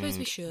 I rating suppose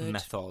we should.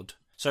 method.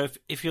 So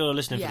if you're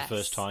listening for Yes. the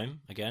first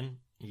time, again,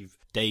 you've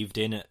daved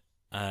in at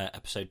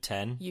episode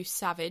 10. You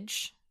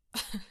savage.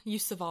 You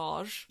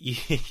savage.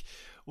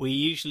 We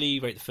usually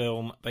rate the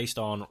film based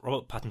on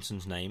Robert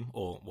Pattinson's name,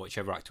 or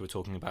whichever actor we're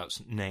talking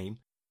about's name.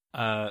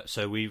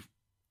 So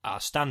our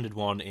standard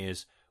one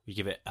is we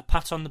give it a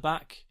pat on the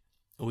back,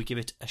 or we give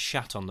it a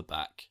shat on the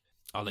back.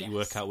 I'll let you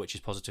work out which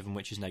is positive and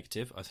which is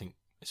negative. I think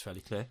it's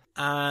fairly clear.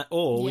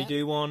 Or we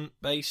do one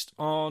based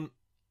on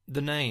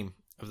the name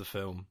of the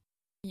film.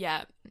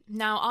 Yeah.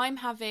 Now, I'm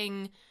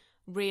having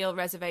real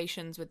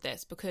reservations with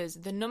this because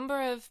the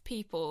number of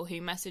people who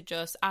message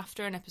us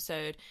after an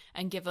episode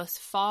and give us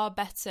far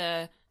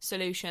better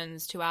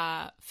solutions to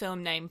our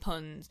film name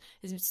puns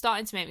is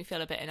starting to make me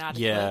feel a bit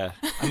inadequate. Yeah,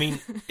 I mean,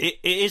 it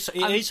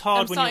is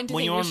hard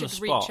when you're on the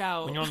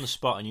spot. When you're on the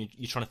spot and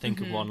you're trying to think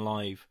of one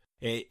live,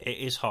 it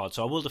is hard.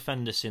 So I will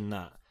defend us in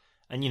that.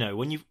 And you know,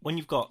 when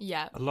you've got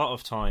a lot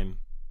of time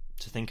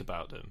to think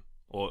about them,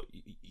 or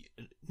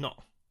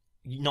not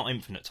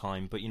infinite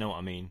time, but you know what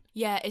I mean.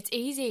 Yeah, it's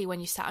easy when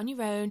you sat on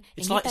your own.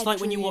 It's like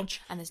when you watch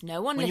and there's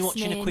no one when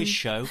listening. you're watching a quiz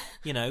show,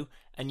 you know,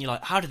 and you're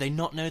like, how do they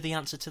not know the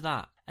answer to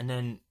that? And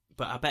then,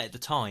 but I bet at the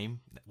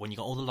time when you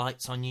got all the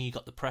lights on you, you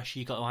got the pressure,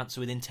 you got to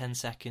answer within 10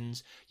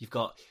 seconds. You've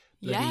got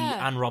bloody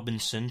Anne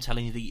Robinson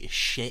telling you that you're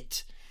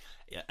shit,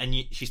 and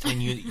she's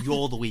telling you that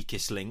you're the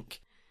weakest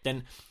link.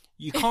 Then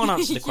you can't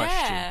answer the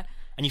question,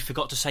 and you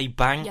forgot to say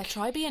bank. Yeah,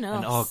 try being us.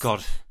 And, oh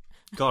God,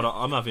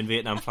 I'm having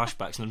Vietnam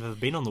flashbacks and I've never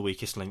been on the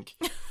weakest link.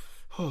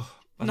 I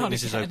think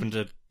this has opened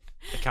a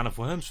can of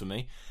worms for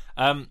me.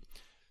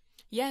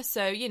 Yeah,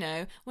 so, you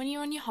know, when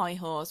you're on your high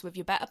horse with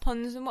your better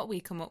puns than what we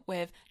come up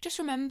with, just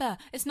remember,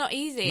 it's not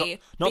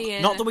easy. Not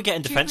that we're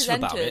getting defensive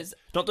about it.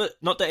 Not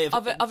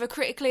that of a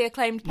critically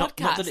acclaimed podcast.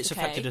 Not that it's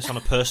affected us on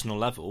a personal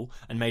level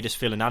and made us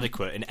feel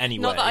inadequate in any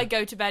way. Not that I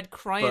go to bed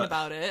crying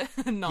about it.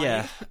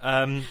 Yeah.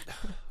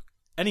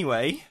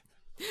 Anyway...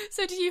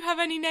 So do you have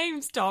any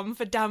names, Tom,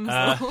 for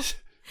damsel?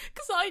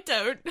 Because I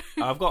don't.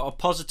 I've got a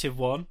positive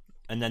one,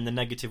 and then the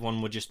negative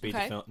one would just be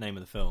the name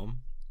of the film.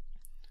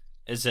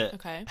 Is it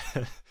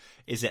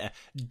is it a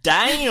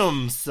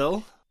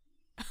damsel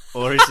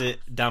or is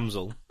it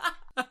damsel?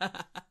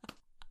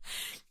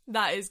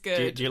 That is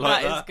good. Do you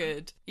like that? That is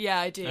good. Yeah,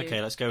 I do.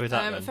 Okay, let's go with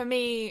that then. For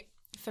me,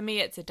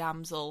 it's a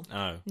damsel.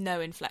 Oh. No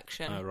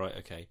inflection. Oh, right,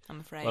 okay. I'm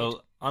afraid.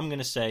 Well, I'm going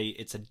to say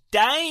it's a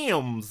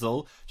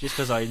damsel just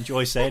because I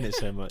enjoy saying it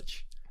so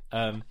much.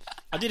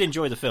 I did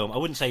enjoy the film. I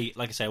wouldn't say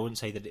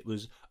that it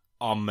was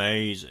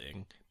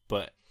amazing,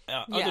 but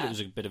I thought it was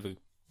a bit of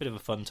a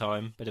fun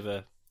time, bit of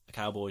a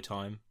cowboy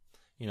time,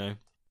 you know.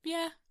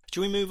 Yeah.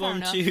 Should we move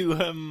on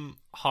to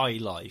High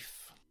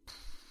Life?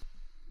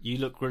 You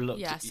look reluctant.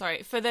 Yeah,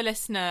 sorry. For the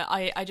listener,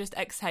 I just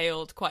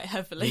exhaled quite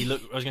heavily. I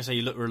was going to say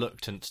you look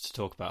reluctant to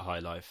talk about High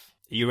Life.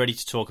 Are you ready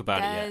to talk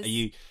about it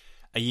yet?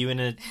 Are you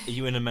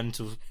in a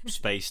mental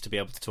space to be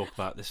able to talk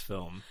about this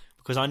film?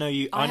 Because I know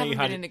you. I haven't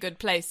been in a good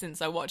place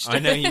since I watched it. I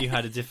know you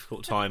had a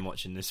difficult time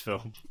watching this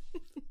film.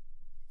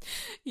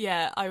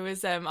 Yeah, I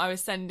was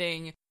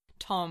sending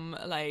Tom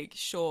like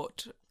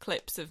short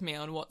clips of me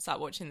on WhatsApp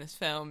watching this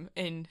film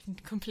in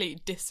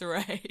complete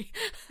disarray.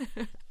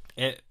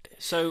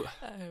 So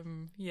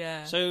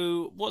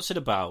what's it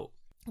about?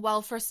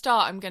 Well, for a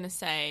start, I'm going to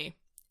say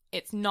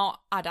it's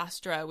not Ad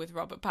Astra with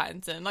Robert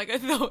Pattinson like I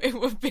thought it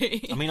would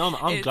be. I mean,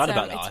 I'm glad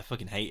about that. I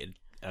fucking hated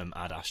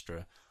Ad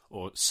Astra.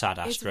 Or Sad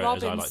Astra,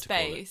 as I like to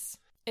call it.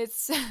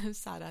 It's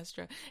Sad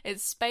Astra.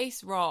 It's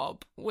Space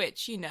Rob,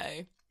 which, you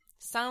know,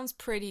 sounds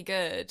pretty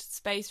good.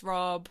 Space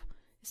Rob,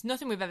 it's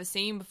nothing we've ever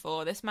seen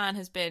before. This man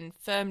has been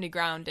firmly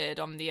grounded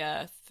on the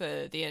Earth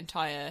for the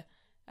entire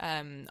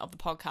of the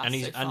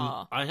podcast so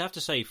far. And I have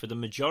to say, for the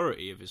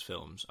majority of his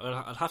films,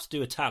 I'd have to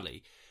do a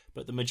tally,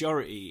 but the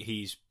majority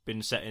he's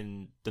been set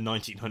in the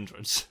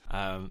 1900s.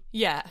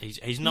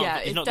 He's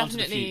not. He's not gone to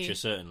the future,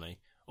 certainly.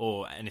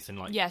 or anything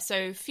like. Yeah,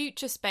 so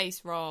Future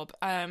Space Rob.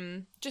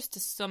 Just to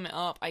sum it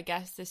up, I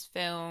guess this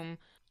film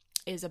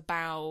is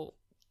about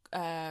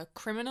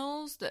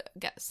criminals that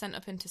get sent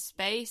up into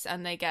space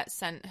and they get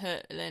sent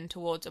hurtling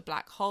towards a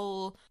black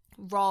hole.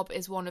 Rob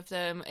is one of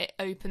them. It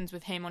opens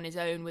with him on his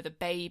own with a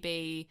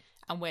baby,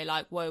 and we're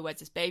like, whoa, where's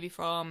this baby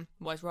from?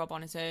 Where's Rob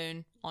on his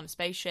own on a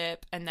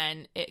spaceship? And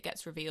then it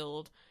gets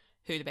revealed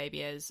who the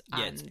baby is.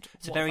 Yeah, and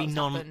it's a very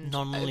happened.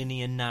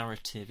 non-linear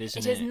narrative,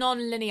 isn't it? It is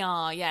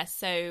non-linear, yes.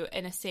 So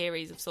in a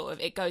series of sort of,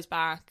 it goes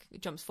back,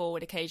 it jumps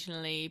forward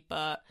occasionally,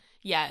 but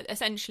yeah,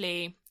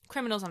 essentially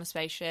criminals on a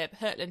spaceship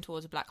hurtling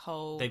towards a black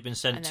hole. They've been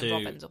sent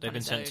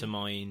to to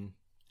mine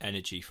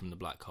energy from the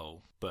black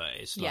hole, but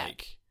it's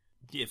like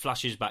it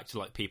flashes back to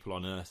like people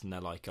on Earth, and they're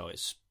like, "Oh,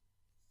 it's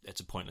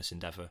a pointless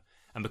endeavor."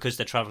 And because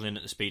they're traveling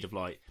at the speed of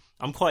light,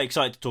 I'm quite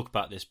excited to talk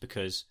about this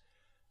because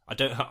I'm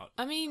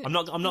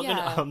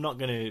not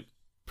gonna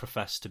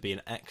profess to be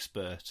an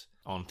expert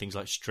on things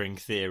like string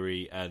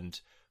theory and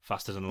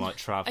faster than light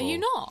travel. Are you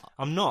not?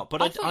 I'm not,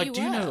 but I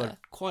do know were.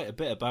 quite a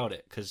bit about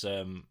it because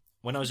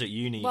when I was at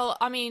uni, well,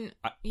 I mean,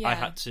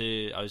 I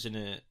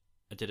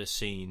did a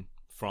scene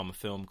from a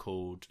film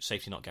called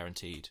Safety Not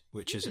Guaranteed,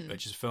 which is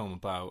a film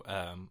about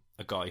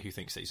a guy who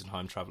thinks that he's a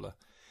time traveller.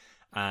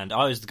 And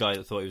I was the guy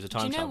that thought he was a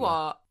time traveller. Do you know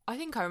what? I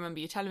think I remember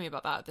you telling me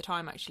about that at the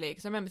time, actually,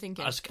 because I remember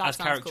thinking, as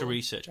character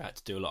research, I had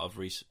to do a lot of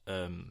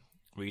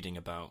reading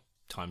about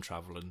time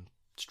travel and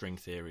string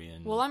theory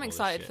and. Well, I'm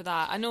excited for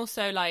that, and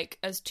also like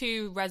as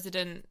two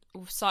resident,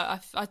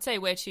 I'd say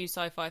we're two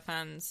sci-fi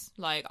fans.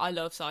 Like I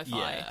love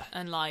sci-fi,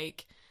 and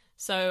like.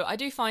 So I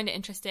do find it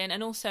interesting,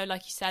 and also,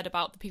 like you said,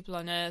 about the people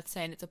on Earth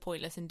saying it's a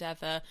pointless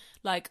endeavour,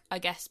 like, I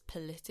guess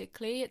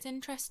politically it's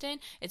interesting.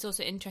 It's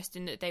also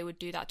interesting that they would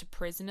do that to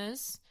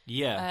prisoners.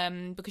 Yeah.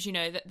 Because, you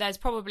know, there's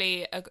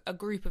probably a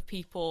group of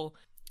people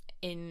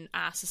in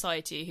our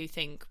society who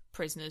think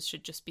prisoners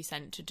should just be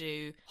sent to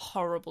do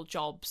horrible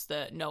jobs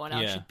that no one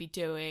else should be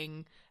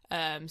doing.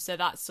 So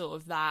that's sort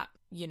of that,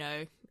 you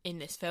know, in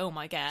this film,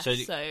 I guess.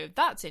 So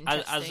that's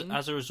interesting.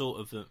 As a result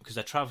of them, because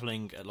they're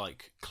travelling at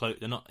like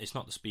they're not. It's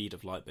not the speed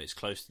of light, but it's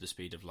close to the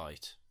speed of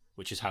light,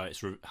 which is how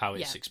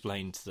it's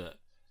explained that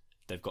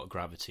they've got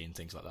gravity and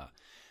things like that.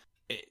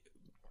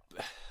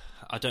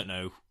 I don't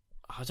know.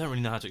 I don't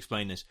really know how to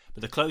explain this,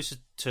 but the closer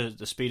to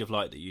the speed of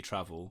light that you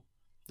travel,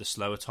 the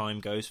slower time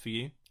goes for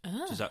you.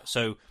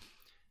 So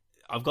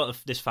I've got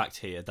this fact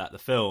here that the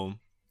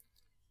film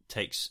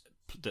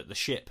that the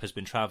ship has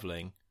been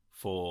travelling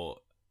for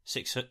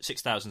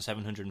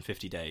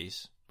 6,750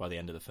 days by the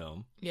end of the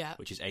film,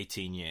 which is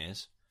 18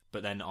 years.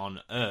 But then on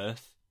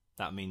Earth,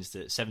 that means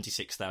that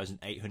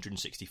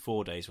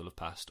 76,864 days will have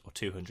passed, or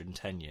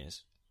 210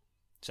 years.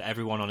 So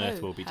everyone on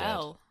Earth will be dead.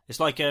 It's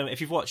like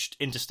if you've watched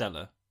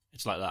Interstellar,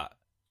 it's like that.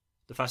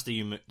 The faster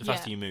you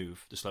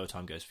move, the slower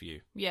time goes for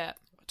you. Yeah,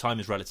 time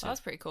is relative.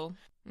 That's pretty cool.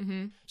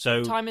 Mm-hmm.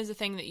 So time is a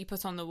thing that you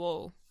put on the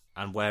wall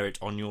and wear it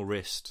on your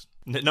wrist.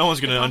 No one's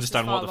going to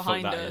understand what the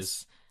fuck that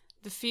is.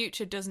 The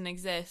future doesn't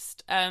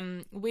exist.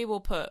 We will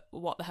put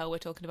what the hell we're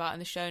talking about in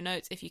the show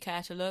notes. If you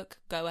care to look,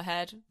 go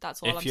ahead.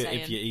 That's all I'm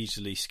saying. If you're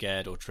easily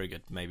scared or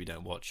triggered, maybe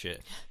don't watch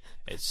it.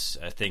 It's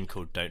a thing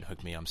called Don't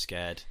Hug Me, I'm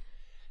Scared.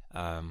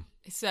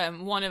 It's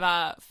one of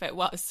our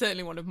it's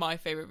certainly one of my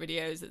favourite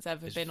videos that's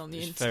ever been on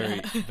the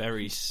internet.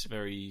 Very,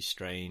 very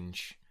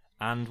strange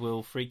and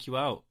will freak you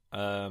out.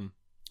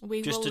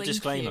 Just a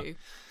disclaimer.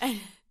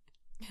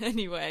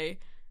 Anyway.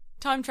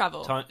 Time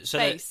travel,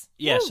 space.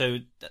 So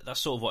that's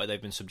sort of what they've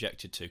been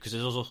subjected to. Because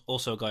there's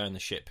also a guy on the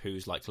ship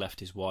who's like left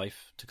his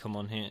wife to come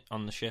on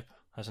the ship,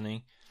 hasn't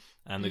he?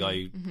 And the guy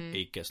who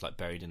he gets like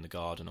buried in the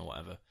garden or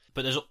whatever.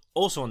 But there's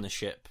also on the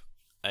ship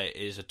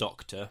is a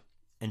doctor,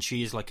 and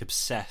she is like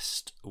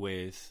obsessed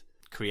with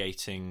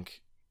creating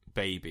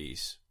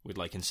babies, with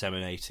like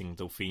inseminating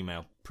the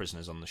female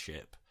prisoners on the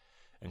ship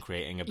and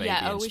creating a baby in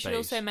space. We should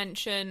also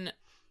mention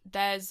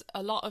there's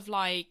a lot of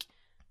like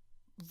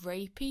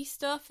rapey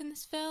stuff in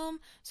this film,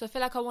 so I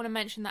feel like I want to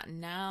mention that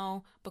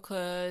now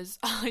because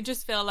I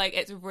just feel like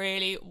it's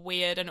really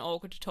weird and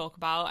awkward to talk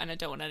about, and I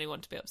don't want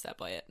anyone to be upset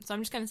by it. So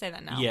I'm just going to say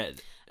that now.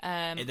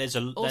 There's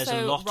a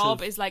lot.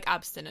 Rob is like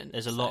abstinent.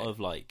 There's a lot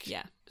of like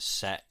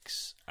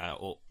sex,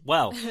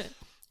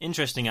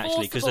 interesting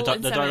actually, because the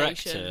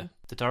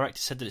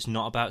director said that it's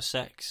not about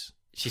sex.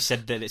 She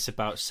said that it's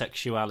about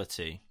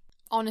sexuality.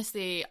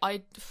 Honestly,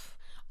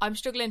 I'm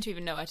struggling to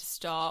even know where to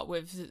start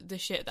with the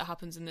shit that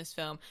happens in this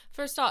film.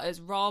 For starters,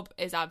 Rob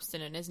is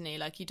abstinent, isn't he?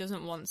 Like, he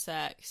doesn't want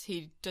sex.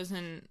 He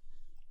doesn't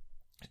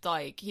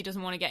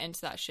want to get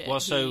into that shit.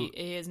 Well, so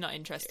he is not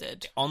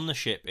interested. On the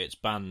ship, it's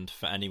banned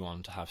for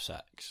anyone to have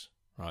sex,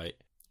 right?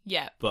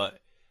 Yeah. But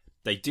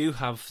they do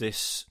have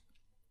this,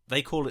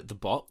 they call it the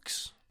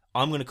box.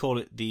 I'm going to call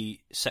it the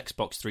Sex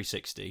Box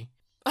 360.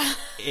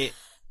 It's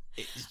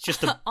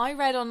just I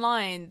read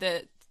online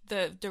that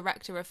the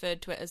director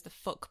referred to it as the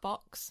fuck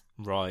box.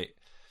 Right.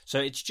 So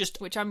it's just...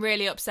 Which I'm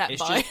really upset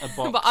by. It's just a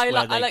box but I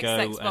like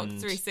Sex Box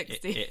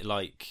 360. It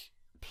like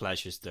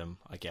pleasures them,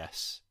 I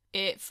guess.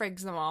 It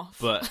frigs them off.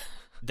 But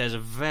there's a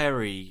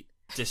very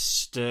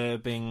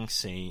disturbing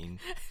scene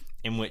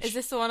in which Is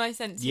this the one I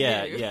sent to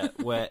yeah, you? yeah,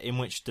 where in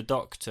which the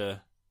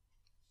doctor,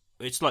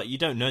 it's like you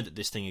don't know that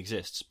this thing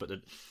exists, but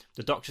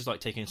the doctor's like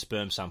taking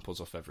sperm samples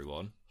off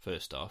everyone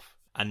first off,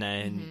 and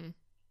then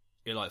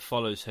it like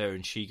follows her,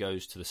 and she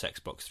goes to the sex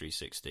box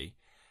 360,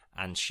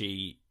 and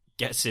she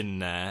gets in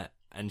there,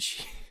 and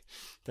she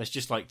there's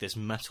just like this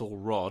metal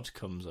rod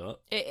comes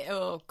up.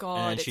 Oh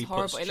god, it's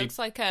horrible. It looks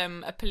like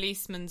a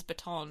policeman's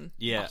baton.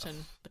 Yeah,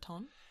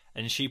 baton.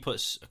 And she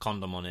puts a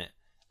condom on it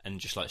and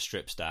just like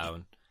strips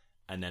down,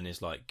 and then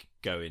is like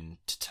going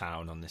to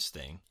town on this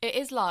thing. It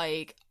is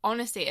like,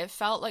 honestly, it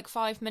felt like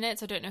 5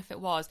 minutes. I don't know if it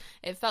was.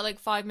 It felt like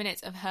 5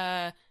 minutes of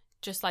her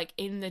just like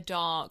in the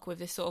dark with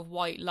this sort of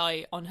white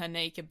light on her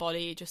naked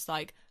body, just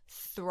like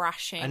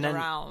thrashing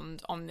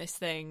around on this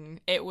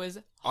thing. It was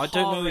horrid. I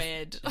don't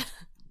know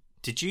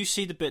did you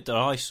see the bit that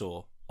I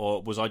saw,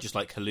 or was I just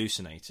like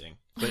hallucinating?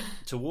 But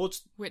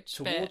towards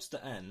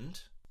the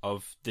end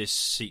of this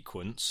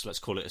sequence, let's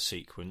call it a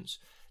sequence,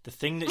 the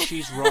thing that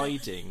she's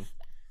riding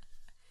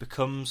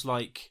becomes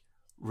like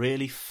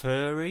really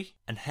furry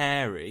and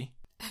hairy,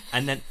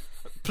 and then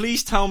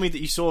please tell me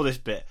that you saw this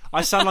bit.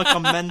 I sound like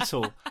I'm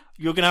mental.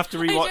 You're gonna have to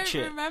rewatch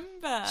it. I don't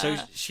remember. So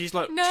she's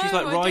like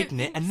I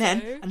riding it, don't and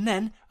think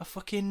then a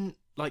fucking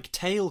like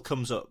tail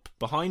comes up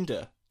behind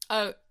her.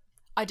 Oh,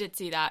 I did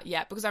see that,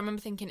 yeah, because I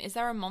remember thinking, is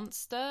there a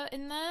monster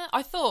in there?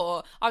 I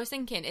was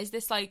thinking, is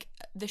this like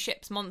the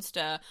ship's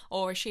monster,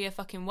 or is she a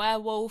fucking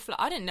werewolf?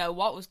 Like, I didn't know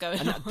what was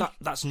going on.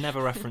 That's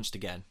never referenced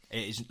again.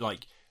 It is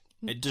like,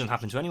 it doesn't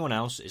happen to anyone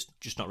else, it's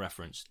just not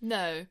referenced.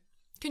 No.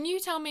 Can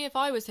you tell me if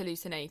I was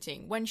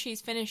hallucinating? When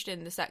she's finished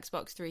in the Sex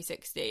Box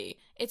 360,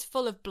 it's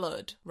full of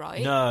blood,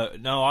 right?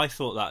 No, I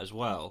thought that as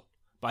well.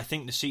 But I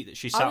think the seat that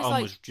she sat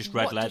on was just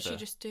red leather. What did she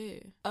just do?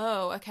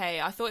 Oh, okay.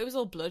 I thought it was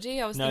all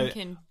bloody. I was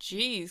thinking,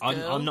 geez,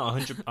 girl. I'm not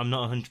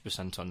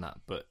 100% on that,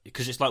 but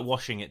because it's like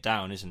washing it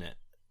down, isn't it?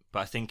 But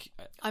I think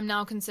I'm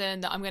now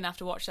concerned that I'm going to have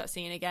to watch that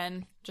scene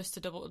again just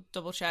to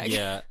double check.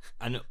 Yeah,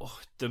 and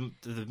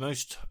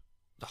the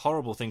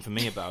horrible thing for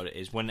me about it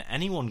is when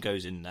anyone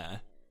goes in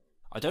there,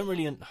 I don't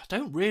really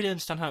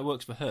understand how it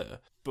works for her,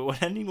 but when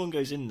anyone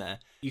goes in there,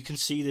 you can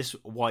see this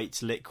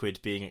white liquid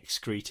being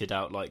excreted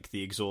out like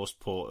the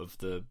exhaust port of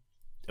the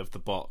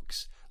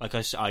box. Like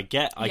I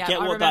get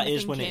what that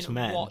is when it's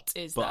men,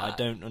 but I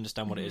don't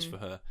understand what it is for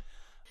her.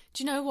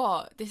 Do you know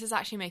what? This is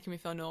actually making me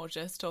feel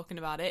nauseous talking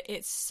about it.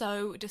 It's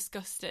so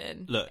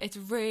disgusting. Look, it's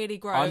really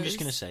gross. I'm just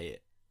going to say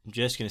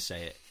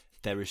it.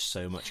 There is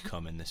so much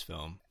cum in this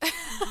film.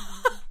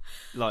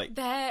 Like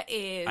there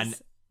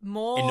is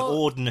more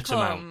inordinate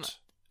amount.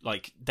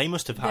 Like they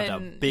must have had a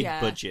big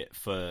budget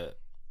for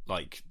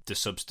like the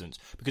substance,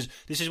 because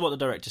this is what the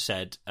director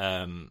said.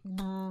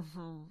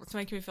 It's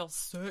making me feel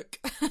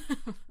sick.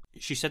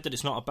 She said that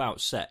it's not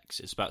about sex,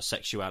 it's about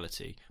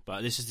sexuality.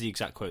 But this is the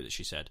exact quote that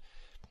she said.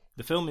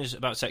 The film is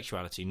about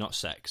sexuality, not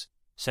sex.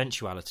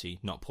 Sensuality,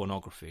 not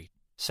pornography.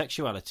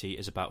 Sexuality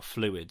is about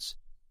fluids.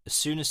 As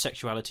soon as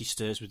sexuality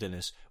stirs within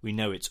us, we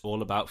know it's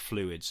all about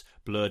fluids,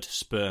 blood,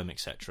 sperm,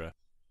 etc.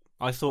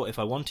 I thought if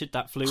I wanted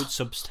that fluid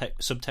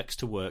subtext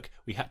to work,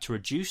 we had to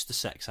reduce the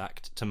sex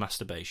act to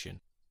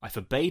masturbation. I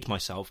forbade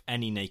myself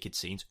any naked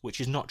scenes, which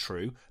is not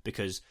true,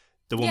 because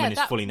the woman is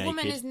fully naked. The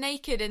woman is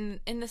naked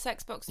in the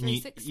Sex Box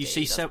 360. You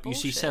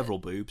see several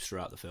boobs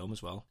throughout the film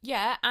as well.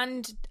 Yeah,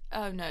 and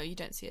oh no, you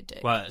don't see a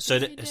dick. Well, so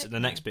the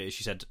next bit is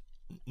she said,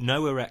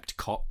 "No erect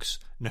cocks,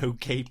 no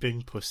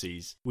gaping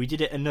pussies. We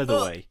did it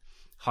another way.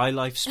 High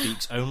Life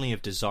speaks only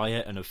of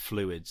desire and of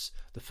fluids.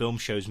 The film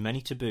shows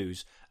many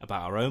taboos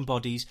about our own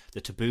bodies,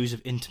 the taboos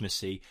of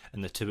intimacy,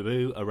 and the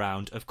taboo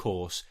around, of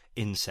course,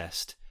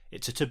 incest.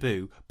 It's a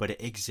taboo, but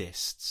it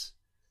exists."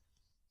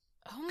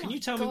 Oh my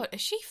God, is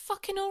she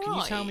fucking alright? Can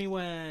you tell me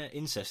where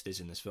incest is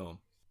in this film?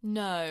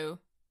 No.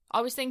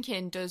 I was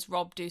thinking, does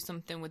Rob do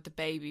something with the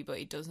baby, but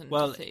he doesn't,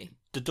 well, does he?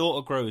 The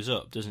daughter grows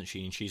up, doesn't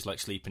she? And she's like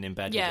sleeping in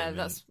bed with him.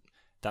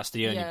 That's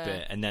the only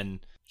bit. And then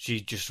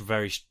she's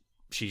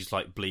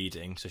like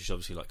bleeding, so she's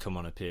obviously like come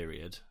on a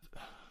period.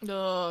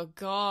 Oh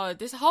God,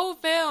 this whole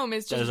film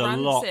is just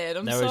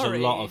rancid. There is a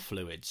lot of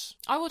fluids.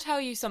 I will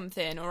tell you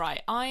something,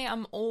 alright, I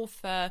am all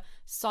for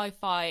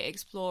sci-fi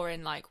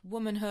exploring like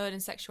womanhood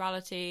and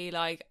sexuality.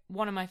 Like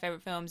one of my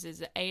favourite films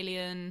is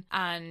Alien,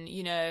 and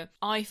you know,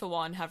 I for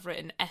one have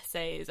written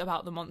essays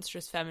about the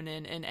monstrous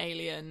feminine in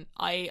Alien.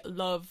 I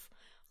love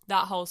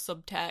that whole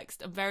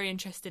subtext. I'm very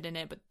interested in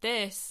it, but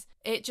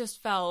it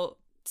just felt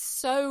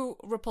so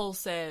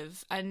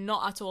repulsive and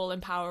not at all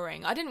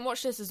empowering. I didn't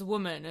watch this as a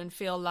woman and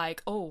feel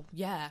like, oh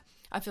yeah,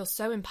 I feel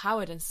so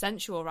empowered and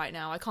sensual right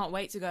now. I can't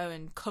wait to go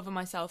and cover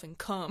myself in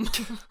cum.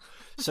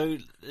 So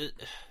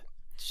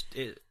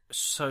it's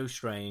so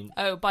strange.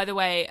 Oh, by the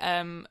way,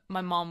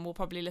 my mom will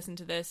probably listen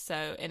to this,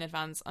 so in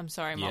advance, I'm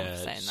sorry, Mom, for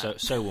saying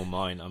that. So will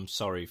mine. I'm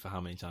sorry for how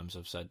many times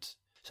I've said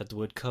the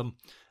word cum.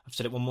 I've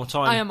said it one more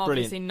time. I am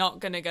obviously not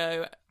going to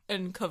go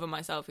and cover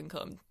myself in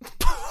cum.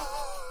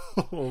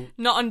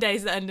 Not on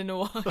days that end in a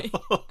Y.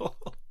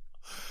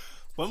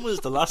 When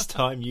was the last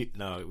time you?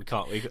 No, we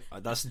can't.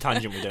 That's a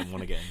tangent we don't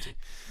want to get into.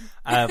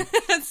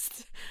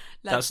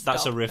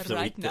 That's a riff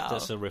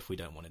that's a riff we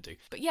don't want to do.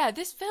 But yeah,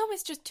 this film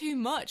is just too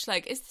much.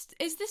 Like,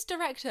 is this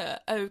director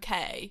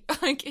okay?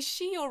 Like, is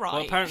she all right?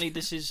 Well, apparently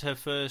this is her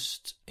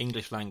first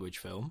English language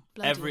film.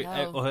 Bloody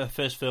hell. Or her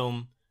first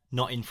film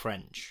not in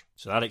French.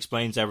 So that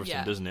explains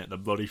everything, doesn't it? The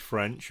bloody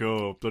French,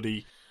 typical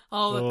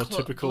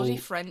bloody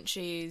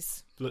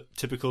Frenchies.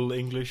 Typical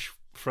English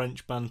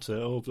French banter.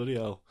 Oh, bloody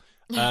hell.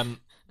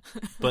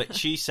 But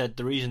she said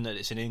the reason that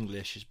it's in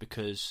English is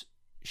because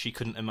she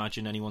couldn't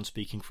imagine anyone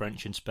speaking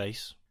French in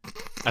space.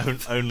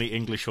 Only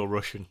English or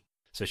Russian.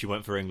 So she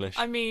went for English.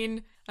 I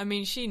mean,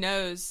 she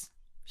knows.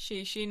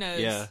 She knows.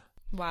 Yeah.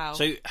 Wow.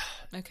 So,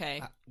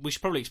 okay. We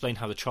should probably explain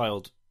how the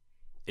child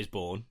is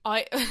born.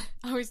 I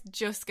was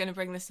just going to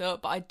bring this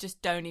up, but I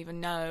just don't even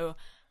know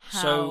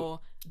how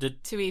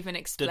to even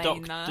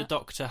explain that. The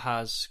doctor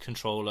has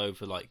control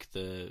over like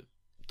the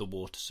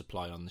water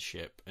supply on the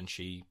ship, and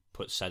she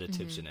puts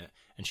sedatives in it,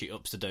 and she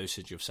ups the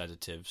dosage of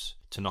sedatives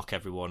to knock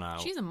everyone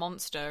out. She's a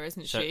monster,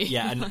 isn't so, she?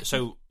 Yeah, and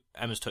so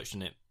Emma's touched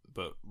on it,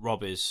 but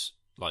Rob is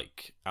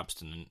like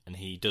abstinent, and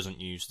he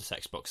doesn't use the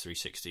Sexbox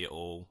 360 at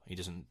all. He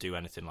doesn't do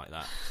anything like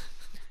that.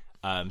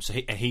 So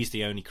he's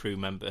the only crew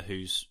member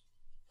whose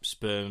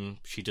sperm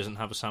she doesn't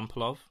have a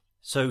sample of.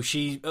 So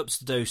she ups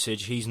the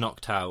dosage, he's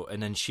knocked out,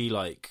 and then she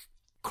like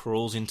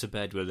crawls into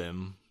bed with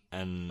him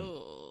and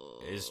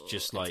is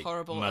just like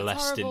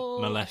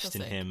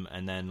molesting him,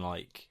 and then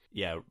like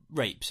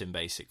rapes him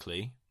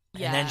basically.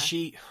 Yeah. And then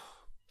she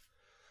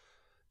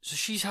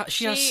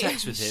has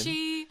sex with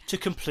him to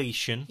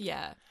completion.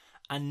 Yeah.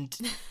 And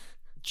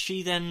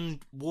she then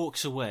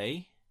walks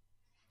away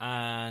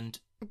and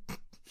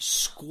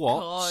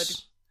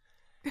squats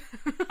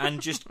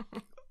and just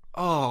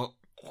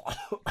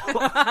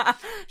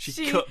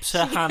she cups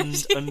her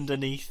hand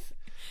underneath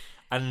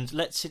and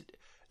lets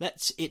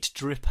it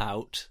drip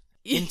out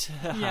into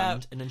her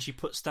hand, and then she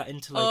puts that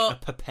into like a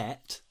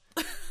pipette,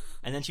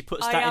 and then she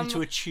puts that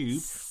into a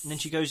tube, and then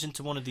she goes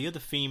into one of the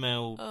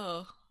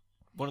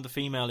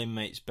female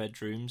inmates'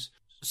 bedrooms,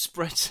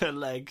 spreads her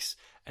legs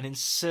and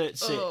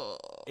inserts it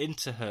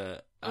into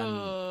her,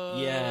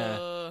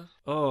 and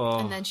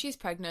and then she's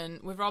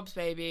pregnant with Rob's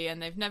baby,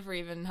 and they've never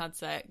even had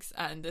sex,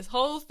 and this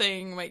whole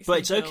thing makes but me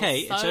it's feel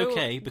okay so it's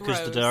okay because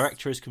gross. the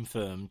director has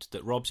confirmed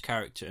that Rob's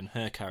character and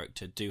her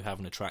character do have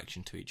an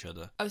attraction to each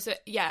other. Oh, so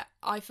yeah,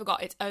 I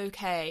forgot. It's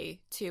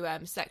okay to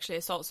sexually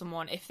assault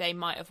someone if they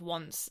might have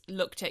once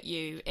looked at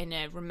you in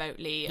a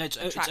remotely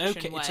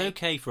attraction way. It's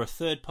okay for a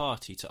third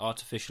party to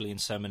artificially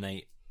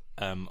inseminate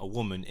a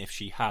woman if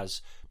she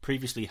has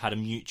previously had a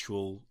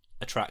mutual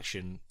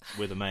attraction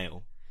with a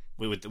male.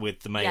 With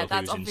the male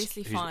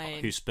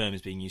whose sperm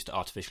is being used to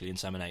artificially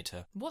inseminate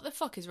her. What the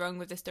fuck is wrong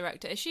with this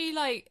director? Is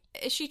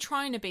she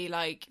trying to be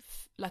like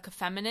a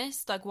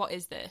feminist? Like, what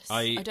is this?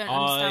 I don't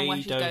understand where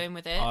she's going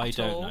with it. I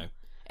don't know. It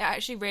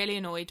actually really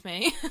annoyed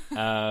me.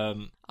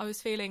 I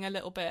was feeling a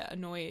little bit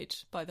annoyed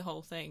by the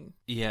whole thing.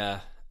 Yeah.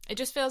 It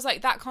just feels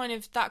like that kind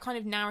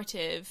of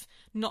narrative,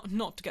 not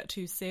to get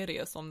too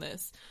serious on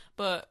this,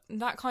 but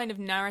that kind of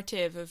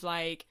narrative of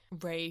like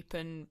rape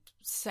and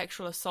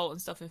sexual assault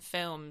and stuff in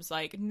films,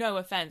 like, no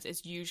offense,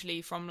 it's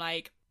usually from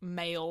like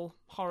male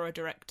horror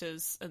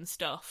directors and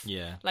stuff.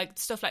 Yeah. Like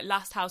stuff like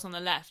Last House on the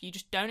Left, you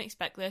just don't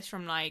expect this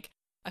from like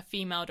a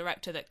female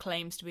director that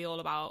claims to be all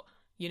about,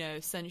 you know,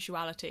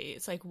 sensuality.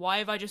 It's like, why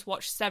have I just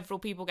watched several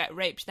people get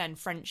raped then,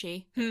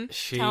 Frenchie?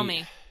 Tell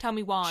me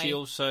why. She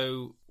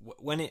also,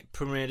 when it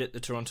premiered at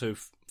the Toronto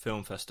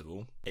Film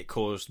Festival, it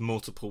caused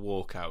multiple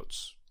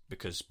walkouts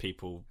because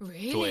people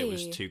thought it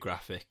was too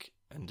graphic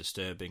and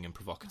disturbing and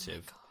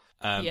provocative.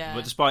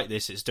 But despite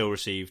this, it still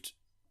received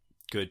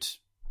good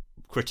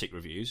critic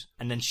reviews.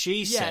 And then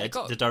she said,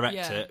 the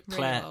director,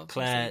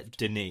 Claire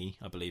Denis,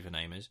 I believe her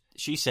name is,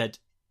 she said,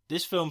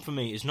 "This film for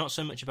me is not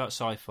so much about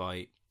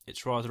sci-fi,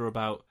 it's rather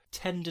about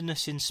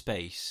tenderness in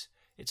space.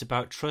 It's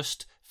about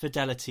trust,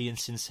 fidelity and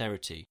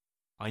sincerity.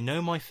 I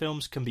know my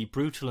films can be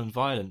brutal and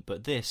violent,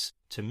 but this,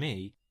 to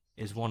me,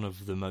 is one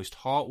of the most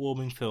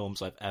heartwarming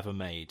films I've ever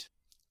made.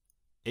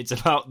 It's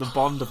about the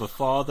bond of a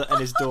father and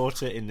his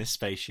daughter in this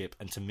spaceship,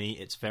 and to me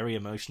it's very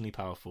emotionally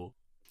powerful.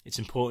 It's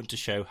important to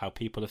show how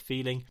people are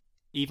feeling,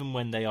 even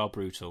when they are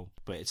brutal,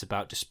 but it's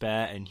about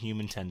despair and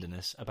human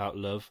tenderness, about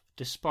love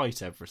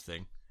despite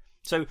everything."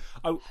 So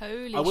I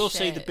will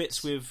say the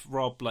bits with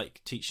Rob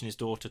like teaching his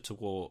daughter to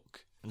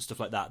walk and stuff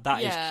like that.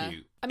 That is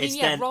cute. I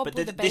mean, Rob with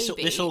a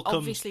baby.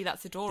 Obviously,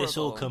 that's adorable. This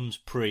all comes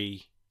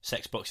pre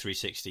Sexbox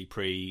 360,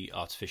 pre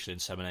artificial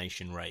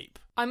insemination rape.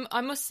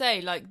 I must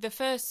say, like the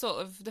first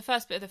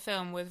bit of the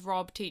film with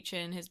Rob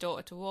teaching his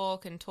daughter to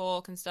walk and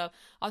talk and stuff,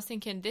 I was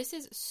thinking, this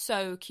is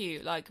so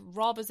cute. Like,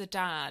 Rob as a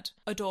dad,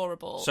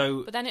 adorable.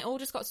 But then it all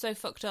just got so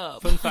fucked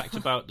up. Fun fact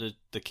about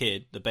the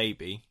kid, the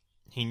baby.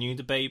 He knew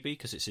the baby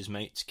because it's his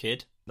mate's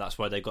kid. That's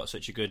why they got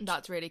such a good.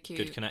 That's really cute.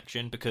 Good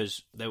connection,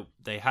 because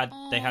they had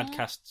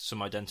cast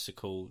some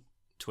identical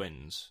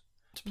twins,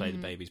 to play the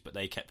babies, but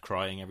they kept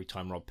crying every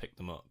time Rob picked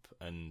them up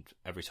and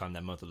every time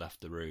their mother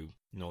left the room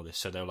and all this.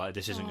 So they were like,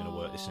 this isn't going to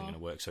work, this isn't going to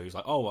work. So he was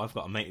like, oh, I've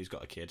got a mate who's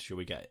got a kid. Should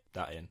we get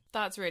that in?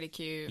 That's really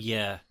cute.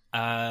 Yeah.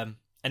 And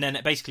then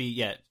basically,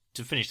 yeah,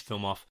 to finish the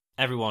film off,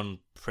 everyone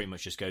pretty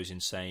much just goes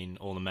insane.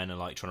 All the men are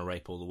like trying to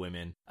rape all the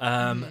women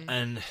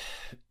and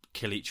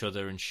kill each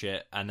other and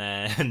shit. And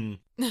then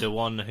the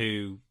one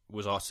who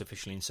was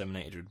artificially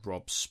inseminated with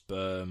Rob's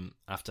sperm,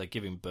 after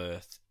giving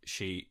birth,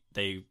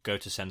 they go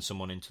to send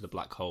someone into the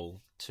black hole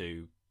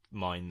to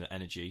mine the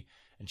energy,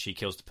 and she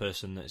kills the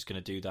person that's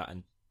going to do that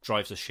and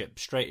drives the ship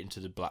straight into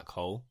the black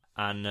hole,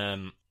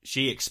 and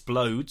she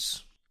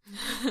explodes.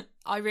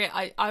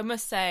 I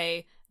must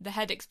say, the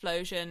head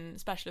explosion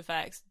special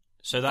effects,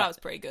 so that was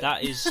pretty good.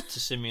 That is to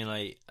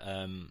simulate,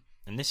 and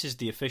this is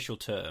the official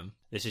term,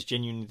 this is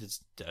genuinely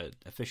the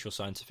official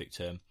scientific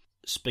term,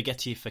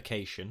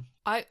 spaghettification.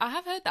 I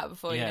have heard that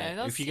before. Yeah, you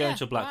know, if you go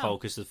into a black hole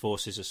because the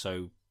forces are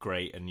so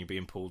great and you're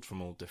being pulled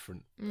from all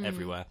different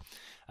everywhere,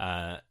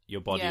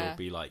 your body will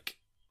be like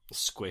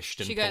squished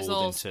and she goes pulled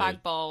all into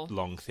spag-ball.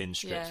 long thin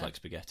strips like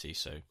spaghetti.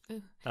 So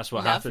that's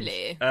what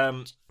lovely.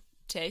 happens.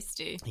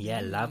 Tasty.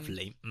 Yeah,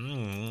 lovely.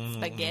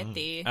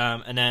 Spaghetti.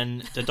 And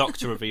then the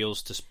doctor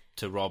reveals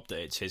to Rob that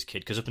it's his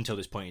kid, because up until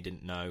this point he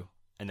didn't know.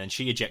 And then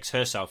she ejects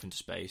herself into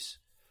space.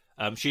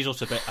 She's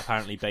also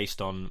apparently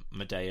based on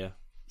Medea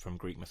from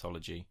Greek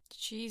mythology.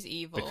 She's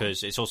evil.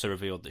 Because it's also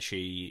revealed that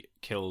she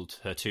killed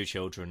her 2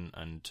 children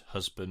and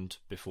husband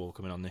before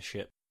coming on this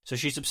ship. So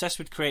she's obsessed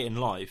with creating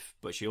life,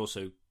 but she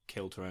also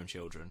killed her own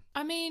children.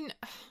 I mean,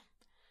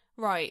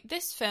 right,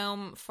 this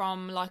film,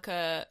 from like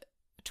a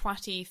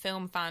twatty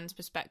film fan's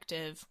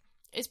perspective,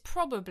 is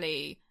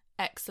probably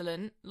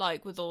excellent,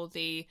 like with all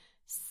the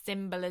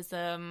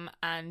symbolism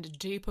and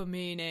deeper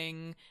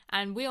meaning,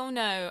 and we all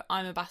know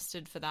I'm a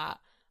bastard for that,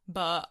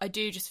 but I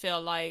do just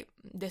feel like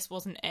this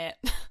wasn't it.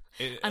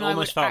 It and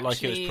almost felt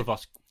like it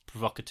was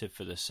provocative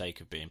for the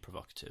sake of being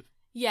provocative.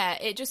 Yeah,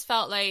 it just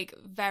felt like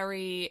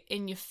very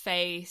in your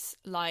face,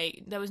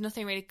 like there was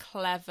nothing really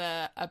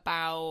clever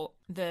about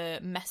the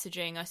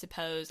messaging, I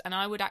suppose. And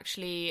I would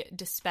actually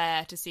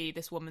despair to see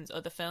this woman's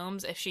other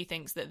films if she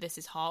thinks that this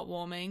is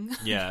heartwarming.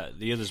 Yeah,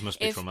 the others must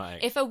be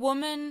traumatic. If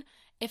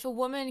a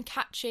woman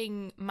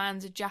catching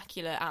man's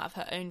ejaculate out of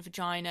her own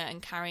vagina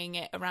and carrying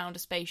it around a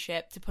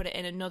spaceship to put it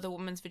in another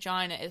woman's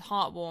vagina is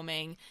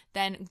heartwarming,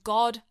 then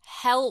God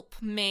help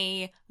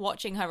me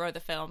watching her other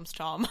films,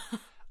 Tom.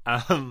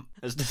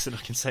 There's nothing I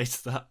can say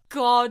to that.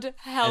 God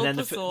help and then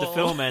us all. The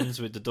film ends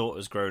with the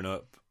daughters grown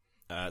up.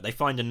 They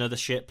find another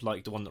ship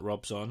like the one that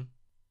Rob's on,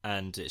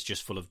 and it's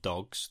just full of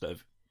dogs that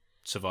have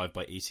survived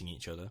by eating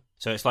each other.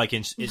 So it's like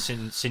it's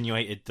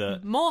insinuated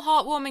that more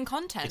heartwarming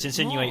content. It's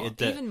insinuated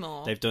that even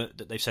more.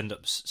 they've sent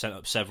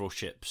up several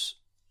ships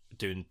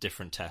doing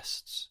different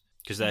tests,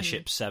 because they're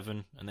ship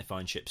 7 and they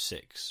find ship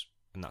 6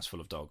 and that's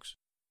full of dogs.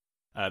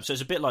 So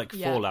it's a bit like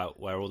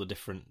Fallout, where all the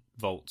different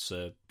vaults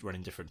are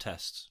running different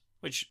tests.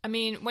 Which, I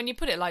mean, when you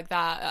put it like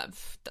that,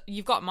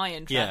 you've got my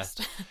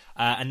interest.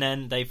 Yeah. And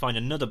then they find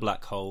another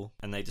black hole,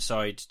 and they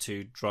decide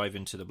to drive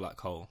into the black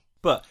hole.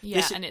 But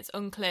and it's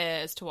unclear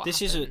as to what this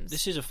happens.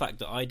 This is a fact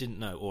that I didn't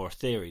know, or a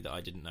theory that I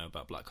didn't know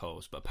about black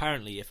holes. But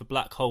apparently, if a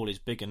black hole is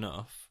big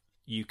enough,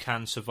 you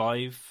can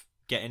survive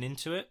getting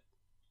into it.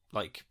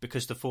 Like,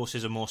 because the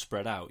forces are more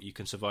spread out, you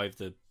can survive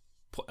the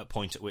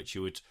point at which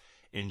you would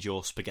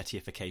endure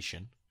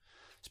spaghettification.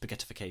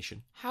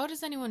 How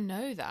does anyone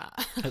know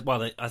that?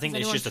 Well, I think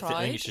it's just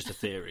a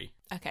theory.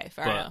 Okay,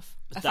 fair enough.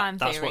 Fan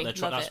that's theory.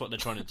 What they're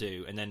trying to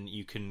do, and then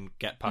you can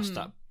get past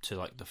that to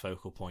like the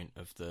focal point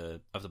of the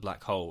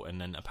black hole,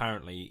 and then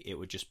apparently it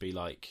would just be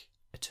like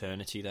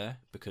eternity there,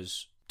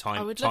 because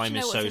time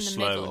is so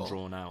slow and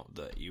drawn out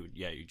that you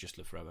just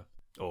live forever,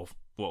 or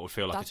what would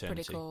feel like eternity.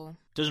 That's pretty cool.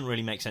 Doesn't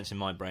really make sense in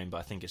my brain, but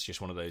I think it's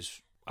just one of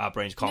those our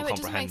brains can't comprehend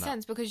that. No, it doesn't make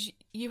sense because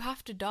you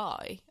have to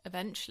die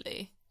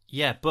eventually.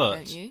 Yeah, but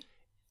don't you?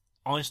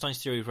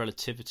 Einstein's theory of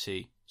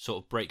relativity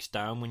sort of breaks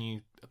down when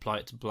you apply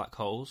it to black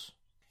holes.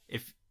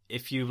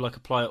 If you like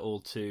apply it all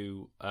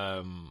to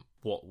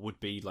what would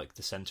be like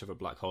the center of a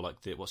black hole, like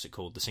what's it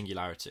called, the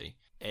singularity,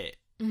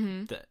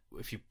 that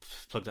if you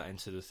plug that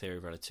into the theory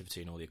of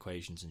relativity and all the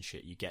equations and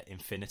shit, you get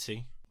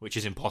infinity, which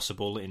is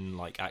impossible in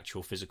like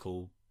actual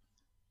physical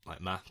like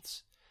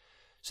maths.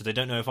 So they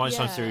don't know if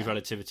Einstein's theory of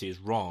relativity is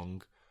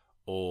wrong,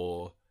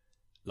 or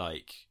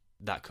like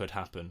that could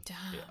happen. Damn.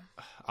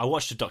 Yeah. I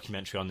watched a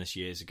documentary on this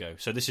years ago,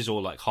 so this is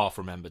all like half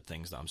remembered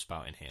things that I'm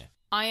spouting here.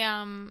 I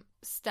am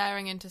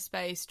staring into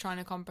space trying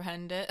to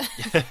comprehend it.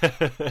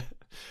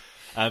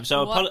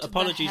 So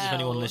apologies if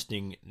anyone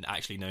listening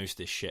actually knows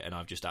this shit and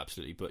I've just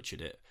absolutely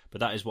butchered it,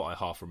 but that is what I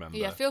half remember.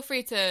 Yeah, feel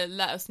free to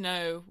let us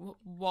know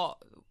what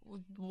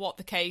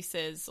the case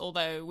is,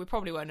 although we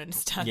probably won't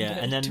understand it,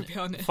 and then to be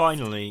honest.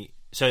 Finally,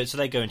 so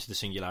they go into the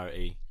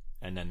singularity,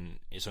 and then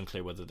it's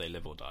unclear whether they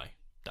live or die.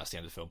 That's the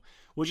end of the film.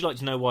 Would you like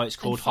to know why it's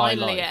called High Life?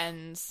 Finally it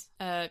ends.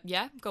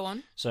 Yeah, go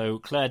on. So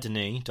Claire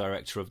Denis,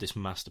 director of this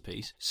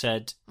masterpiece,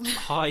 said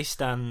High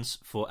stands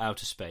for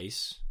outer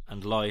space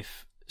and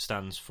life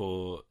stands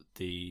for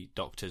the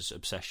Doctor's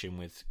obsession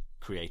with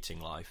creating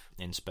life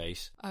in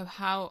space. Oh,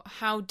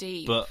 how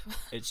deep. But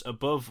it's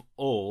above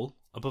all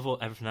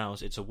everything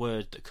else, it's a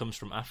word that comes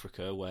from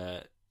Africa,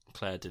 where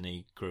Claire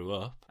Denis grew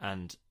up,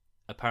 and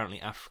apparently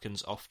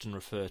Africans often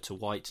refer to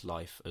white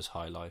life as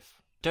high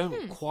life.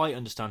 Don't quite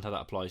understand how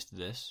that applies to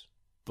this,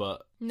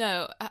 but...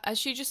 No, has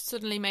she just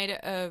suddenly made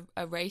it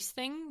a race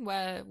thing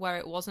where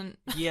it wasn't?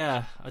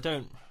 Yeah, I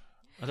don't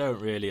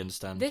really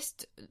understand.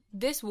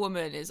 This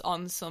woman is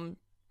on some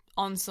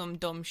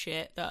dumb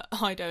shit that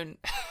I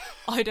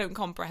don't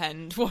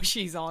comprehend what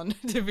she's on,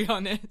 to be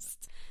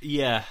honest.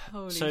 Yeah.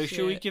 Holy so shit.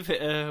 shall we give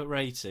it a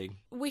rating?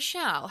 We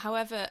shall.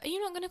 However, are you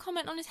not going to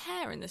comment on his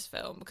hair in this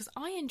film? Because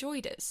I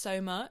enjoyed it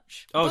so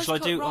much. Oh, shall I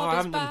Buzzcut do? Rob I is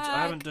haven't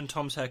done back.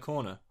 Tom's Hair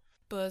Corner.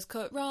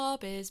 Buzzcut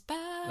Rob is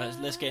back.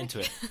 Let's get into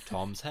it.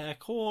 Tom's Hair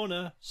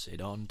Corner.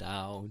 Sit on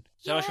down.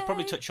 So I should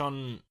probably touch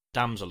on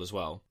Damsel as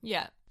well.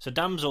 Yeah. So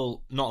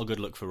Damsel, not a good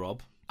look for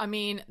Rob. I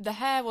mean, the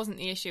hair wasn't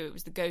the issue. It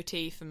was the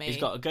goatee for me. He's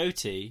got a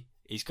goatee.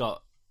 He's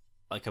got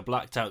like a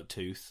blacked out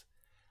tooth,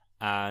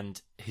 and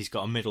he's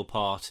got a middle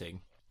parting.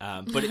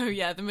 But oh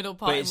yeah, the middle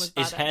parting was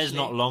bad. His hair's actually.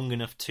 not long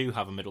enough to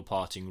have a middle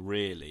parting,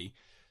 really.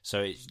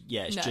 So it's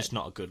No. just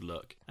not a good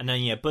look. And then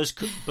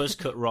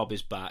Buzzcut Rob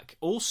is back.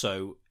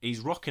 Also, he's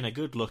rocking a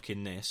good look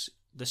in this.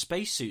 The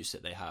spacesuits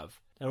that they have,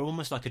 they're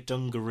almost like a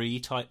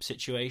dungaree type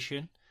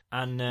situation.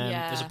 And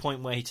there's a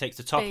point where he takes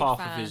the top Big half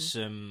fan. of his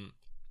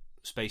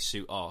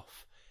spacesuit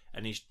off,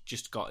 and he's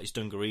just got his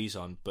dungarees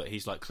on, but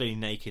he's like clearly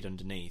naked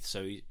underneath.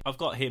 So I've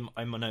got him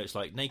in my notes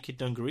like naked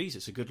dungarees.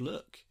 It's a good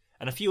look.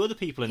 And a few other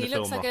people in the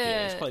film rock it.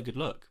 It's quite a good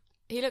look.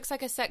 He looks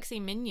like a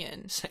sexy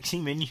minion. Sexy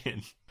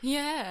minion.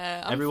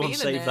 Yeah, I'm Everyone feeling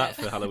save it. that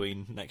for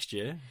Halloween next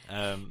year.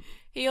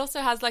 He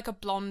also has like a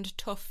blonde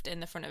tuft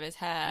in the front of his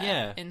hair.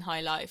 Yeah. In High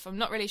Life, I'm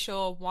not really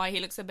sure why he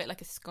looks a bit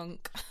like a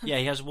skunk. Yeah,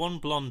 he has one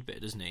blonde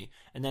bit, doesn't he?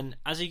 And then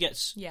as he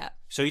gets... Yeah.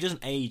 So he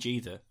doesn't age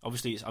either.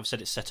 Obviously, I've said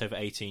it's set over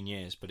 18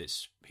 years, but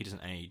he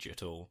doesn't age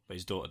at all. But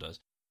his daughter does.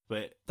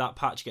 But that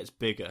patch gets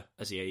bigger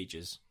as he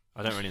ages.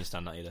 I don't really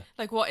understand that either.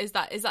 Like, what is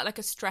that? Is that like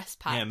a stress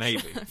patch? Yeah, maybe.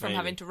 from maybe.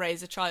 having to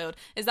raise a child.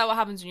 Is that what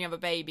happens when you have a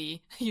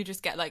baby? You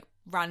just get like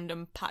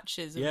random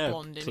patches of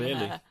blonde in your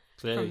hair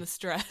from the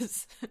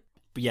stress.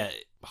 But yeah,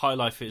 High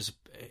Life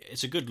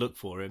it's a good look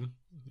for him.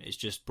 It's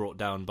just brought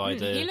down by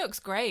He looks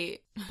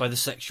great. by the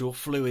sexual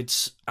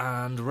fluids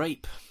and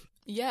rape.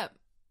 Yeah,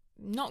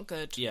 not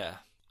good. Yeah.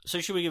 So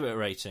should we give it a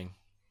rating?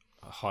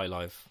 High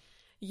Life.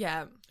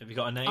 Yeah. Have you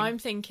got a name? I'm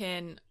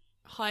thinking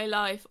High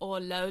Life or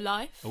Low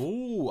Life.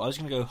 Ooh, I was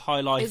going to go High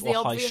Life Is the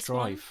or High obvious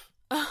Strife.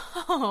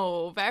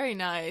 Oh, very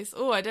nice.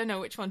 Oh, I don't know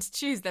which one to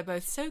choose. They're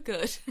both so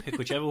good. Pick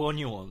whichever one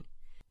you want.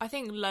 I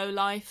think Low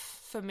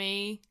Life for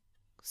me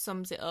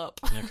sums it up.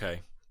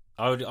 Okay.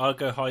 I'll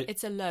go High...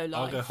 It's a Low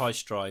Life. I'll go High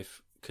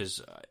Strife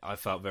because I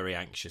felt very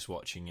anxious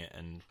watching it,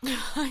 and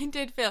I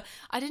didn't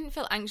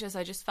feel anxious.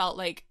 I just felt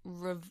like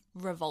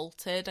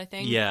revolted, I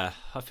think. yeah,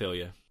 I feel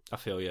you.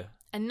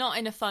 And not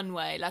in a fun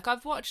way. Like,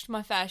 I've watched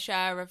my fair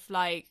share of,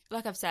 like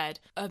I've said,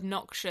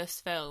 obnoxious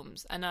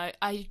films, and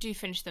I do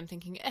finish them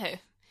thinking, oh,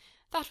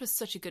 that was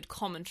such a good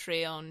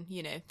commentary on,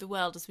 the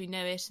world as we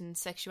know it and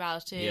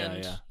sexuality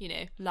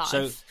life.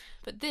 So,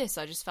 but this,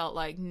 I just felt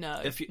like, no.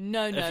 A few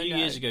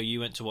years ago, you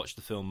went to watch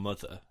the film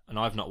Mother, and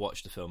I've not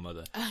watched the film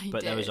Mother.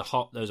 But there was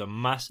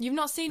You've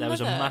not seen There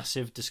was a Mother?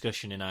 massive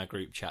discussion in our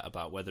group chat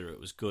about whether it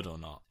was good or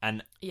not,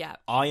 and Yeah.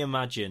 I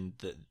imagine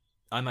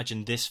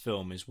this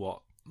film is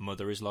what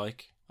Mother is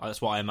like.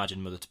 That's what I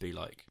imagine Mother to be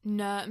like.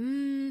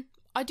 No,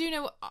 I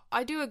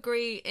do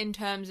agree in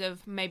terms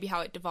of maybe how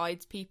it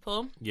divides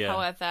people. Yeah.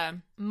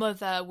 However,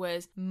 Mother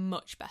was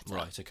much better.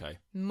 Right, okay.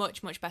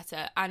 Much, much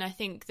better. And I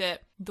think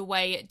that the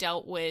way it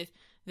dealt with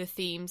the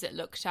themes it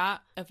looked at,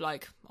 of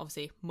like,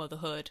 obviously,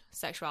 motherhood,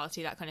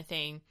 sexuality, that kind of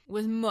thing,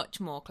 was much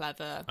more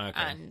clever. Okay.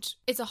 And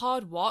it's a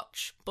hard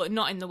watch, but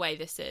not in the way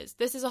this is.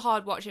 This is a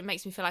hard watch. It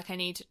makes me feel like I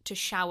need to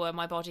shower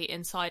my body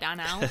inside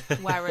and out.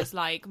 Whereas,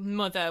 like,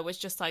 Mother was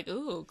just like,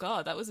 oh,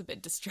 God, that was a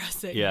bit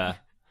distressing. Yeah.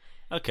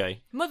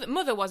 Okay.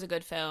 Mother was a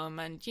good film,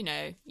 and,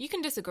 you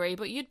can disagree,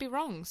 but you'd be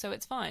wrong, so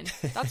it's fine.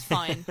 That's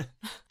fine.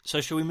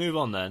 So shall we move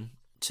on then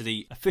to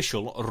the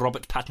official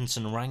Robert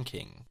Pattinson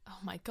ranking? Oh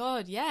my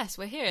God, yes,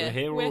 we're here. We're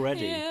here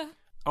already. Here.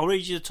 I'll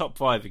read you the top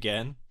 5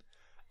 again.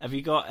 Have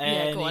you got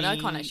any, Yeah, go on, I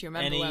can't actually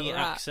remember where we're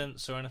at.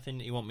 accents or anything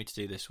that you want me to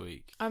do this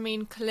week? I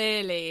mean,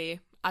 clearly,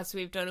 as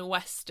we've done a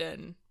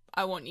Western,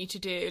 I want you to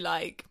do,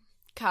 like,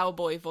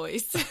 cowboy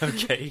voice.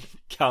 Okay,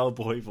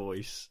 cowboy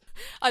voice.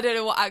 I don't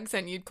know what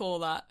accent you'd call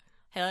that.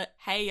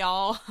 Hey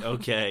y'all.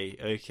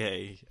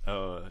 Okay.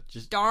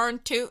 Just Darn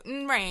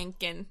tootin'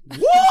 rankin'.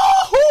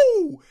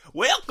 woohoo!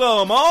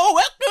 Welcome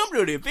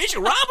to the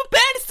official Robert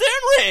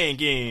Pattinson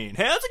ranking.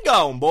 How's it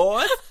going,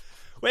 boys?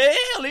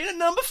 Well, in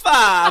number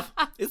 5,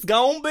 it's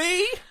gonna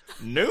be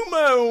New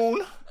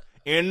Moon.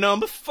 In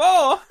number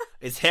 4,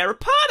 it's Harry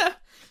Potter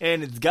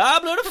and it's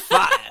Goblet of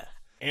Fire.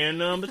 In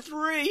number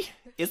 3,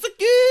 it's A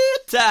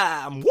Good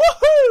Time.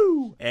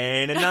 Woohoo!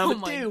 And in number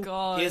my 2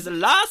 God. is The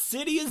Lost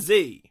City of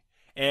Z.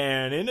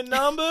 And in the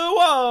number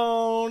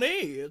 1,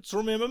 it's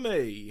Remember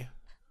Me.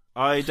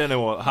 I don't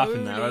know what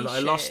happened there. Holy I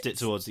lost shit. it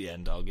towards the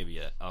end. I'll give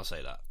you that. I'll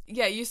say that.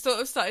 Yeah, you sort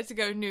of started to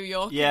go New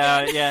York. Yeah,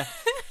 again. yeah.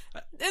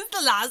 It's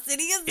the last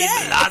city is there.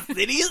 It's the last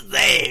city is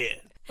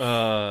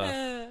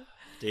there.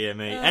 Dear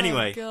me. Oh,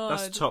 Anyway, God.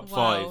 that's the top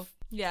Wow. 5.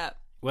 Yeah.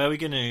 Where are we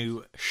going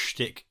to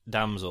shtick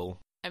Damsel?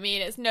 I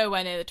mean, it's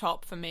nowhere near the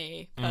top for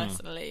me,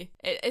 personally.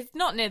 It's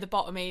not near the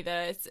bottom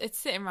either. It's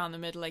sitting around the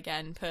middle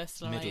again,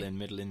 personally.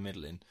 Middling.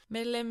 Middling.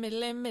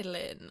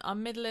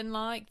 I'm middling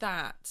like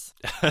that.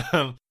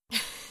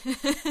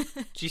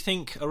 Do you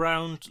think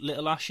around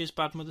Little Ash's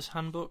Bad Mother's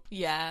Handbook?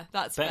 Yeah,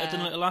 that's Better fair.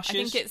 than Little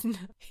Ashes? I think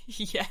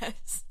it's...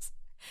 yes.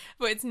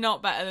 But it's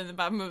not better than the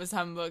Bad Mother's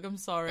Handbook, I'm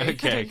sorry.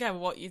 Okay. I don't care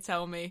what you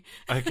tell me.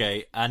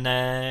 Okay, and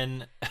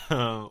then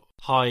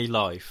High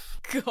Life.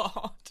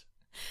 God.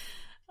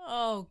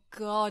 Oh,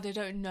 God, I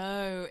don't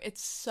know.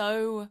 It's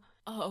so...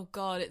 Oh,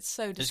 God, it's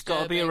so disturbing. It's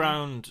got to be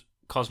around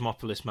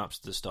Cosmopolis Maps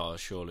to the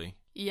Stars, surely.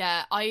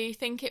 Yeah, I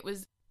think it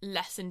was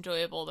less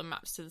enjoyable than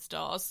Maps to the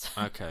Stars.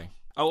 Okay.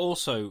 Oh,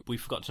 also, we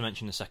forgot to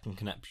mention the second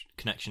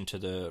connection to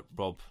the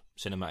Rob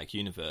cinematic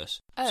universe.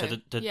 Oh, so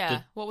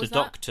what was the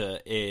that? Doctor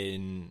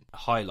in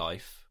High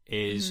Life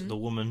is the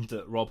woman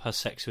that Rob has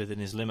sex with in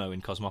his limo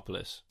in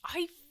Cosmopolis.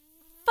 I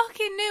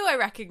fucking knew I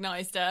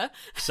recognised her.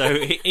 So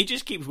he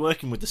just keeps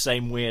working with the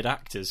same weird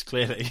actors,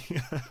 clearly.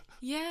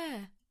 Yeah.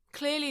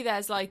 Clearly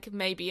there's like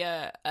maybe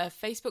a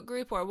Facebook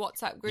group or a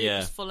WhatsApp group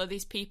just full of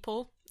these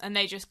people and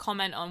they just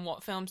comment on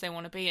what films they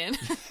want to be in.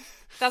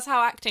 That's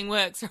how acting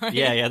works, right?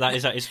 Yeah, that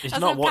is. It's That's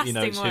not how what you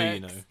know, it's casting who you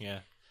know. works.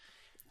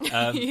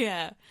 Yeah.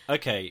 Yeah.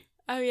 Okay.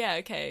 Oh, yeah,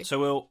 okay.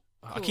 So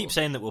I Cool. keep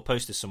saying that we'll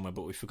post this somewhere,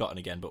 but we've forgotten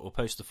again. But we'll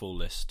post the full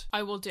list.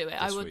 I will do it.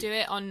 I will do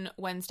it on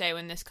Wednesday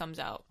when this comes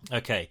out.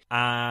 Okay.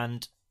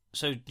 And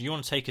so, do you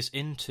want to take us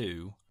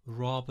into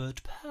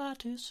Robert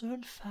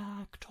Pattinson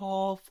Fact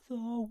of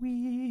the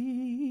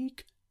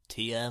Week?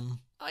 TM.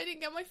 I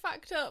didn't get my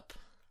fact up.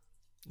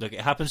 Look,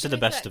 it happens to Give the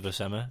me a best sec. of us,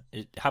 Emma.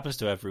 It happens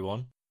to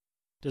everyone.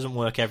 Doesn't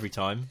work every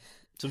time.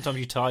 Sometimes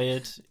you're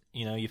tired.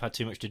 You know, you've had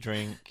too much to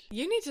drink.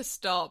 You need to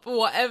stop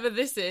whatever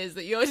this is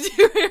that you're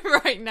doing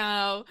right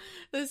now.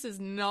 This is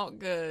not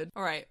good.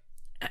 All right.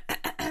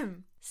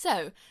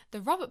 So,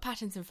 the Robert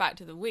Pattinson fact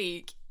of the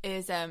week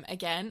is,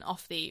 again,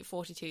 off the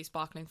 42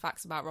 sparkling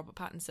facts about Robert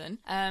Pattinson.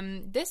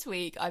 This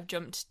week, I've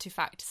jumped to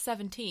fact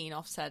 17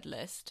 off said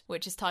list,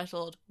 which is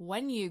titled,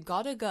 When You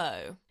Gotta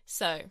Go.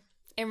 So,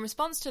 in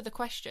response to the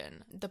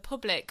question the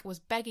public was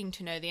begging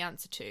to know the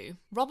answer to,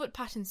 Robert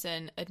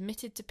Pattinson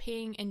admitted to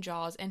peeing in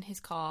jars in his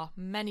car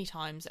many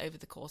times over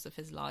the course of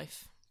his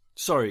life.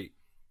 Sorry,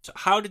 so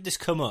how did this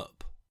come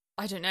up?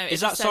 I don't know.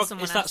 Is that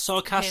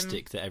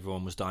sarcastic that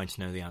everyone was dying to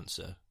know the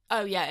answer?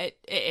 Oh yeah, it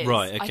is.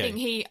 Right,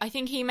 okay. I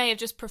think he may have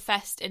just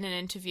professed in an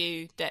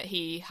interview that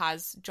he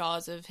has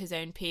jars of his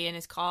own pee in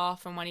his car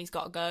from when he's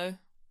got to go.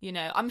 You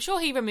know, I'm sure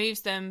he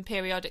removes them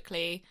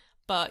periodically,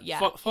 but yeah,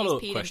 he's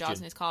peed in jars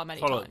in his car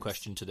many times. Follow-up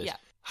question to this. Yeah.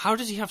 How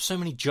does he have so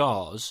many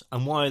jars,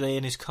 and why are they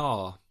in his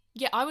car?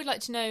 Yeah, I would like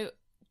to know,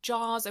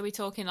 jars, are we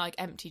talking like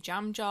empty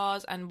jam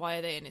jars, and why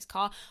are they in his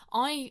car?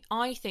 I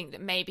think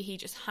that maybe he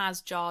just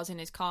has jars in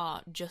his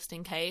car just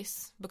in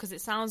case, because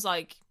it sounds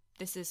like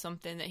this is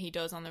something that he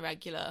does on the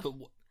regular. But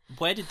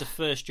where did the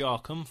first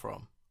jar come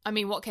from? I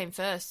mean, what came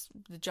first,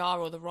 the jar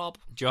or the Rob?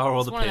 Jar or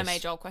it's the one piss? of the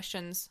age-old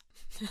questions.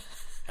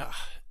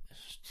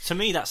 To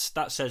me, that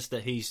says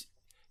that he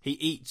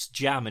eats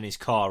jam in his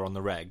car on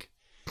the reg.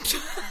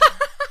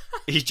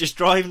 He's just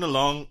driving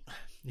along.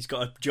 He's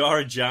got a jar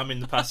of jam in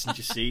the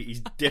passenger seat.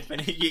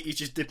 He's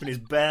just dipping his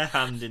bare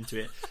hand into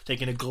it,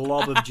 taking a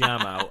glob of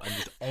jam out, and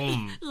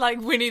just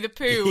Like Winnie the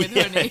Pooh with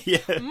honey.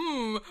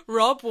 Yeah.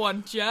 Rob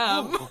want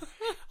jam. Oh,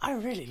 I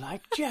really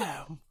like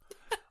jam.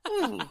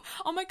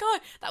 Oh my god,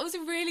 that was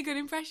a really good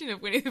impression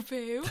of Winnie the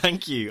Pooh.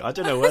 Thank you. I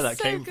don't know where that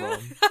So came good.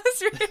 from.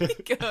 That's really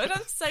good.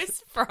 I'm so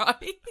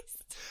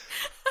surprised.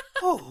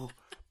 Oh,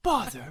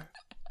 bother.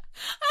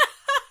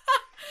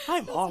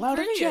 I'm all out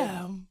brilliant. of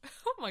jam.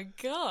 Oh my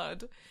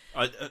god.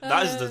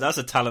 That's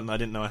a talent I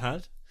didn't know I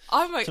had.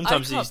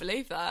 Sometimes I can't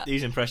believe that.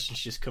 These impressions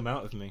just come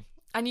out of me.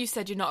 And you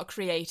said you're not a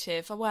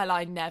creative. Well,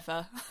 I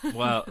never.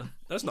 Well,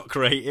 that's not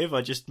creative.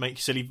 I just make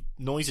silly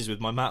noises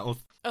with my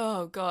mouth.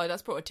 Oh god,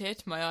 that's brought a tear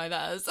to my eye,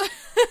 that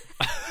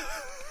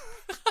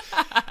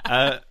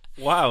has.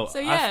 Wow. So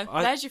yeah,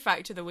 there's your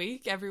fact of the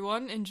week,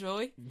 everyone.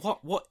 Enjoy.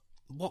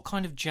 What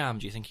kind of jam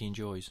do you think he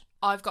enjoys?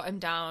 I've got him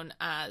down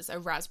as a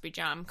raspberry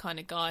jam kind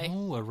of guy.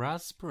 Oh, a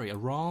raspberry. A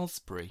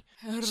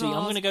See,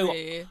 I'm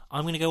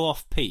gonna go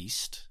off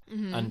piste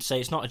and say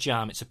it's not a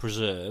jam, it's a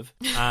preserve,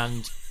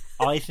 and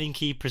I think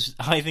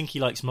he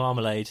likes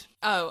marmalade.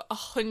 Oh,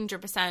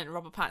 100%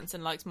 Robert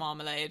Pattinson likes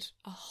marmalade.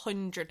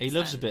 100%. He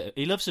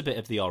loves a bit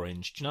of the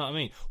orange. Do you know what I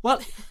mean?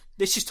 Well,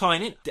 this is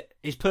tying in.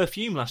 His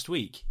perfume last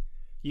week.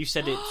 You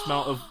said it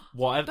smelled of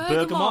whatever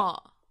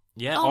bergamot.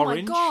 Yeah, oh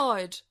orange. Oh my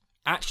god.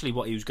 Actually,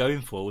 what he was going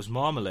for was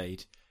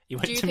marmalade. He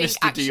went to think Mr.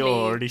 actually-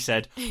 Dior and he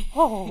said,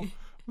 "Oh,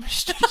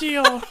 Mr.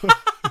 Dior,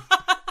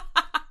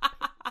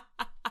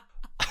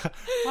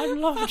 I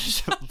love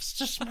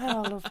the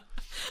smell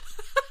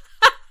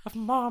of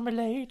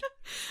marmalade."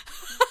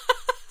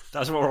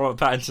 That's what Robert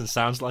Pattinson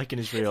sounds like in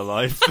his real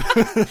life.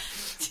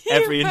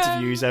 Every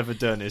interview he's ever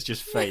done is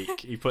just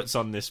fake. He puts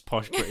on this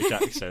posh British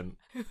accent.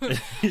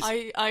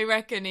 I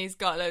reckon he's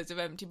got loads of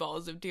empty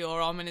bottles of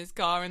Dior in his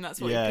car, and that's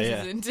what he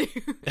pisses into.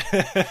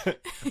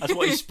 That's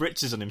what he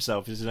spritzes on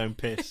himself, is his own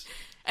piss.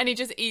 And he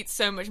just eats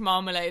so much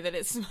marmalade that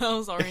it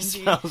smells orangey. It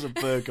smells of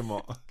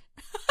bergamot.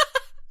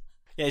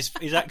 Yeah,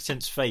 his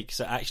accent's fake,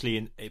 so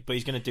actually, but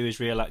he's going to do his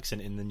real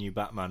accent in the new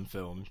Batman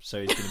film.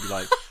 So he's going to be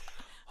like,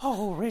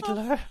 "Oh,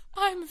 Riddler,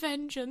 I'm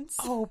vengeance.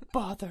 Oh,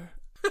 bother,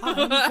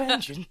 I'm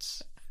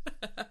vengeance."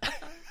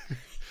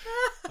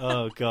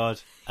 Oh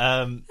God.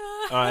 All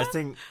right, I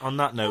think on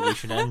that note we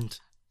should end.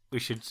 We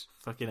should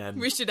fucking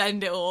end. We should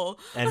end it all.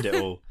 End it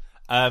all.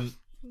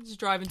 Just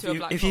drive into a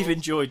black If hole. you've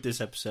enjoyed this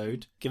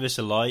episode, give us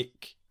a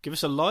like. Give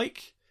us a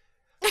like.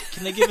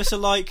 Can they give us a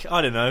like?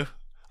 I don't know.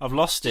 I've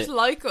lost it. Just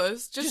like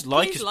us. Just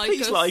like us.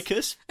 Please us. like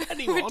us.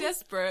 Anyone? We're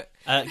desperate.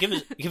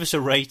 Give us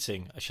a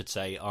rating, I should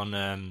say, on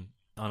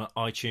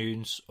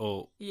iTunes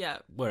or Yeah.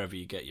 wherever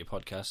you get your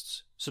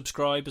podcasts.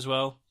 Subscribe as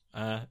well.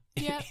 Yeah.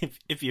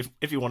 If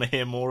you want to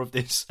hear more of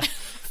this, If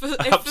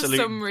for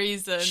some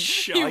reason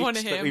you want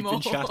to hear that we've more.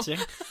 been chatting.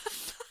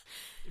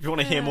 If you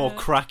want to hear more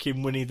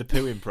cracking Winnie the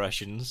Pooh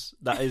impressions,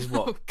 that is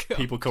what God.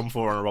 people come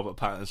for on a Robert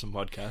Pattinson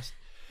podcast.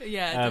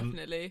 Yeah,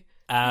 definitely.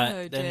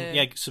 Then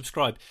yeah,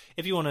 subscribe.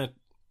 If you want to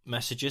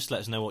message us,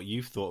 let us know what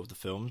you've thought of the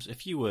films.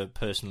 If you were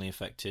personally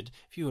affected,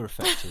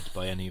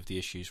 by any of the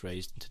issues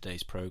raised in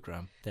today's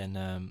programme, then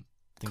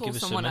Call give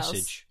us a someone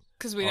message.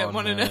 Because we don't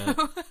want to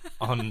know.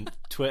 On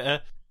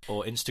Twitter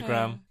or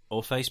Instagram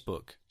or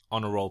Facebook,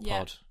 On a Roll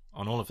Pod,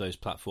 on all of those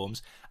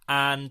platforms.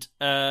 And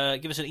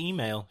give us an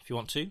email if you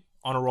want to,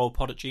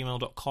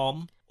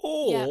 onarollpod@gmail.com.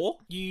 Or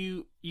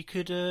you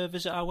could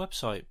visit our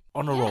website,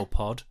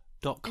 onarollpod.com.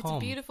 It's a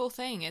beautiful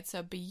thing. It's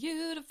a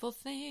beautiful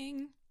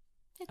thing.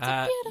 It's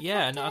a beautiful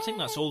yeah, and thing. I think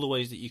that's all the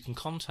ways that you can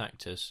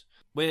contact us.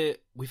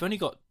 We've only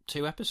got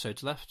 2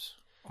 episodes left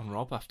on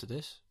Rob after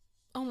this.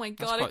 Oh my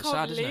That's God, I quite can't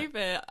sad, isn't believe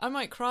it? I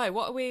might cry.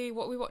 What are we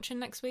watching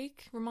next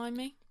week? Remind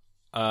me.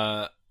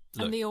 Look,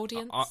 And the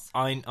audience.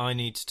 I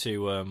need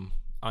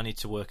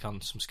to work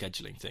on some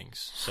scheduling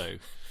things. So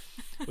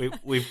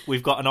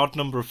we've got an odd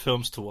number of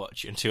films to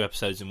watch and 2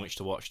 episodes in which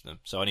to watch them.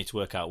 So I need to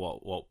work out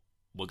what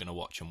we're going to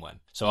watch and when.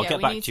 So I'll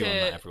get back to you on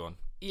that, everyone.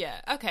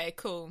 Yeah. Okay.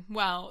 Cool.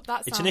 Well,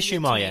 that's it's an issue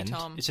my end.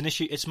 Tom. It's an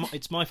issue.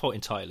 It's my fault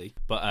entirely.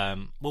 But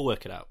we'll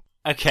work it out.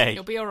 Okay.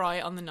 It'll be all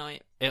right on the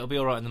night. It'll be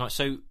all right on the night.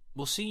 So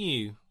we'll see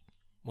you.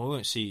 Well, we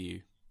won't see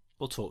you.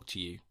 We'll talk to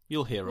you.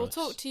 You'll hear us.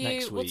 We'll talk to you.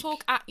 Next week We'll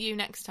talk at you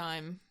next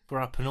time. For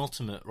our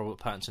penultimate Robert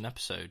Pattinson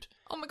episode.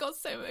 Oh my God,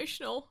 so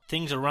emotional.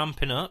 Things are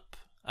ramping up.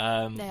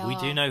 They We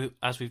are. do know,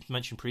 as we've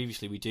mentioned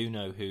previously, we do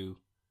know who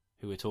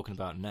we're talking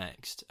about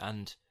next,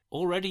 and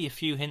already a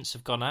few hints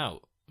have gone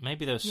out.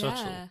 Maybe they're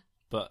subtle,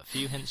 but a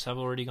few hints have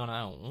already gone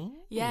out. Ooh,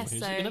 Yeah, who's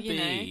so, it gonna you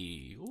know,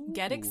 be?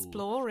 Get Ooh.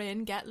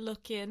 exploring, get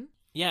looking.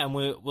 Yeah, and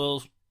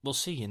we'll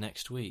see you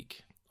next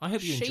week. I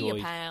hope you See enjoy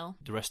you, pal.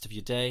 the rest of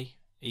your day,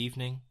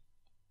 evening,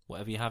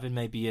 whatever you're having.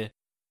 Maybe you're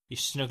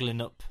snuggling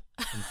up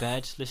in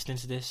bed listening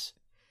to this.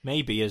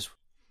 Maybe, as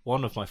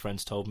one of my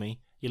friends told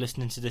me, you're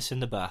listening to this in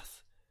the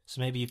bath. So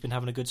maybe you've been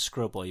having a good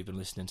scrub while you've been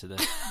listening to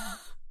this.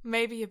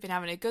 Maybe you've been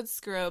having a good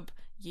scrub.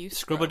 You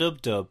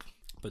Scrub-a-dub-dub,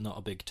 but not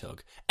a big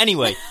tug.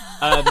 Anyway,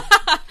 Not a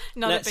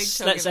big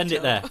tug. let's of a end it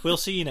tub. there. We'll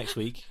see you next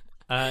week.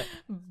 Bye.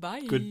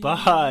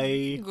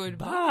 Goodbye. Goodbye.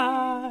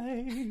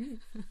 Bye.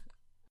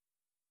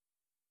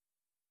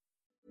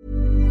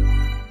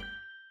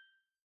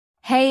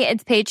 Hey,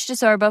 it's Paige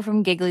DeSorbo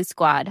from Giggly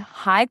Squad.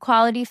 High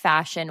quality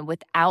fashion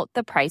without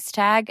the price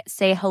tag.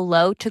 Say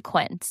hello to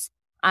Quince.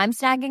 I'm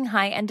snagging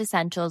high-end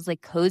essentials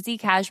like cozy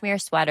cashmere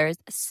sweaters,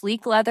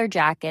 sleek leather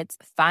jackets,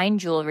 fine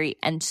jewelry,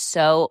 and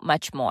so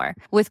much more.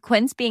 With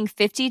Quince being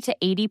 50 to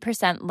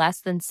 80%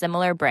 less than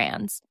similar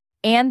brands.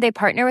 And they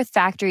partner with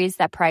factories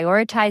that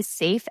prioritize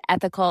safe,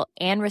 ethical,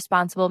 and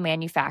responsible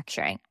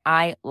manufacturing.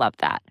 I love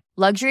that.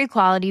 Luxury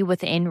quality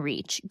within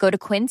reach. Go to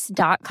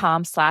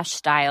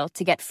quince.com/style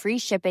to get free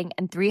shipping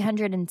and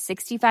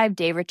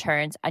 365-day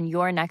returns on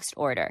your next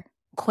order.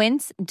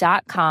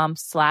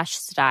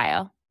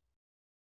 Quince.com/style.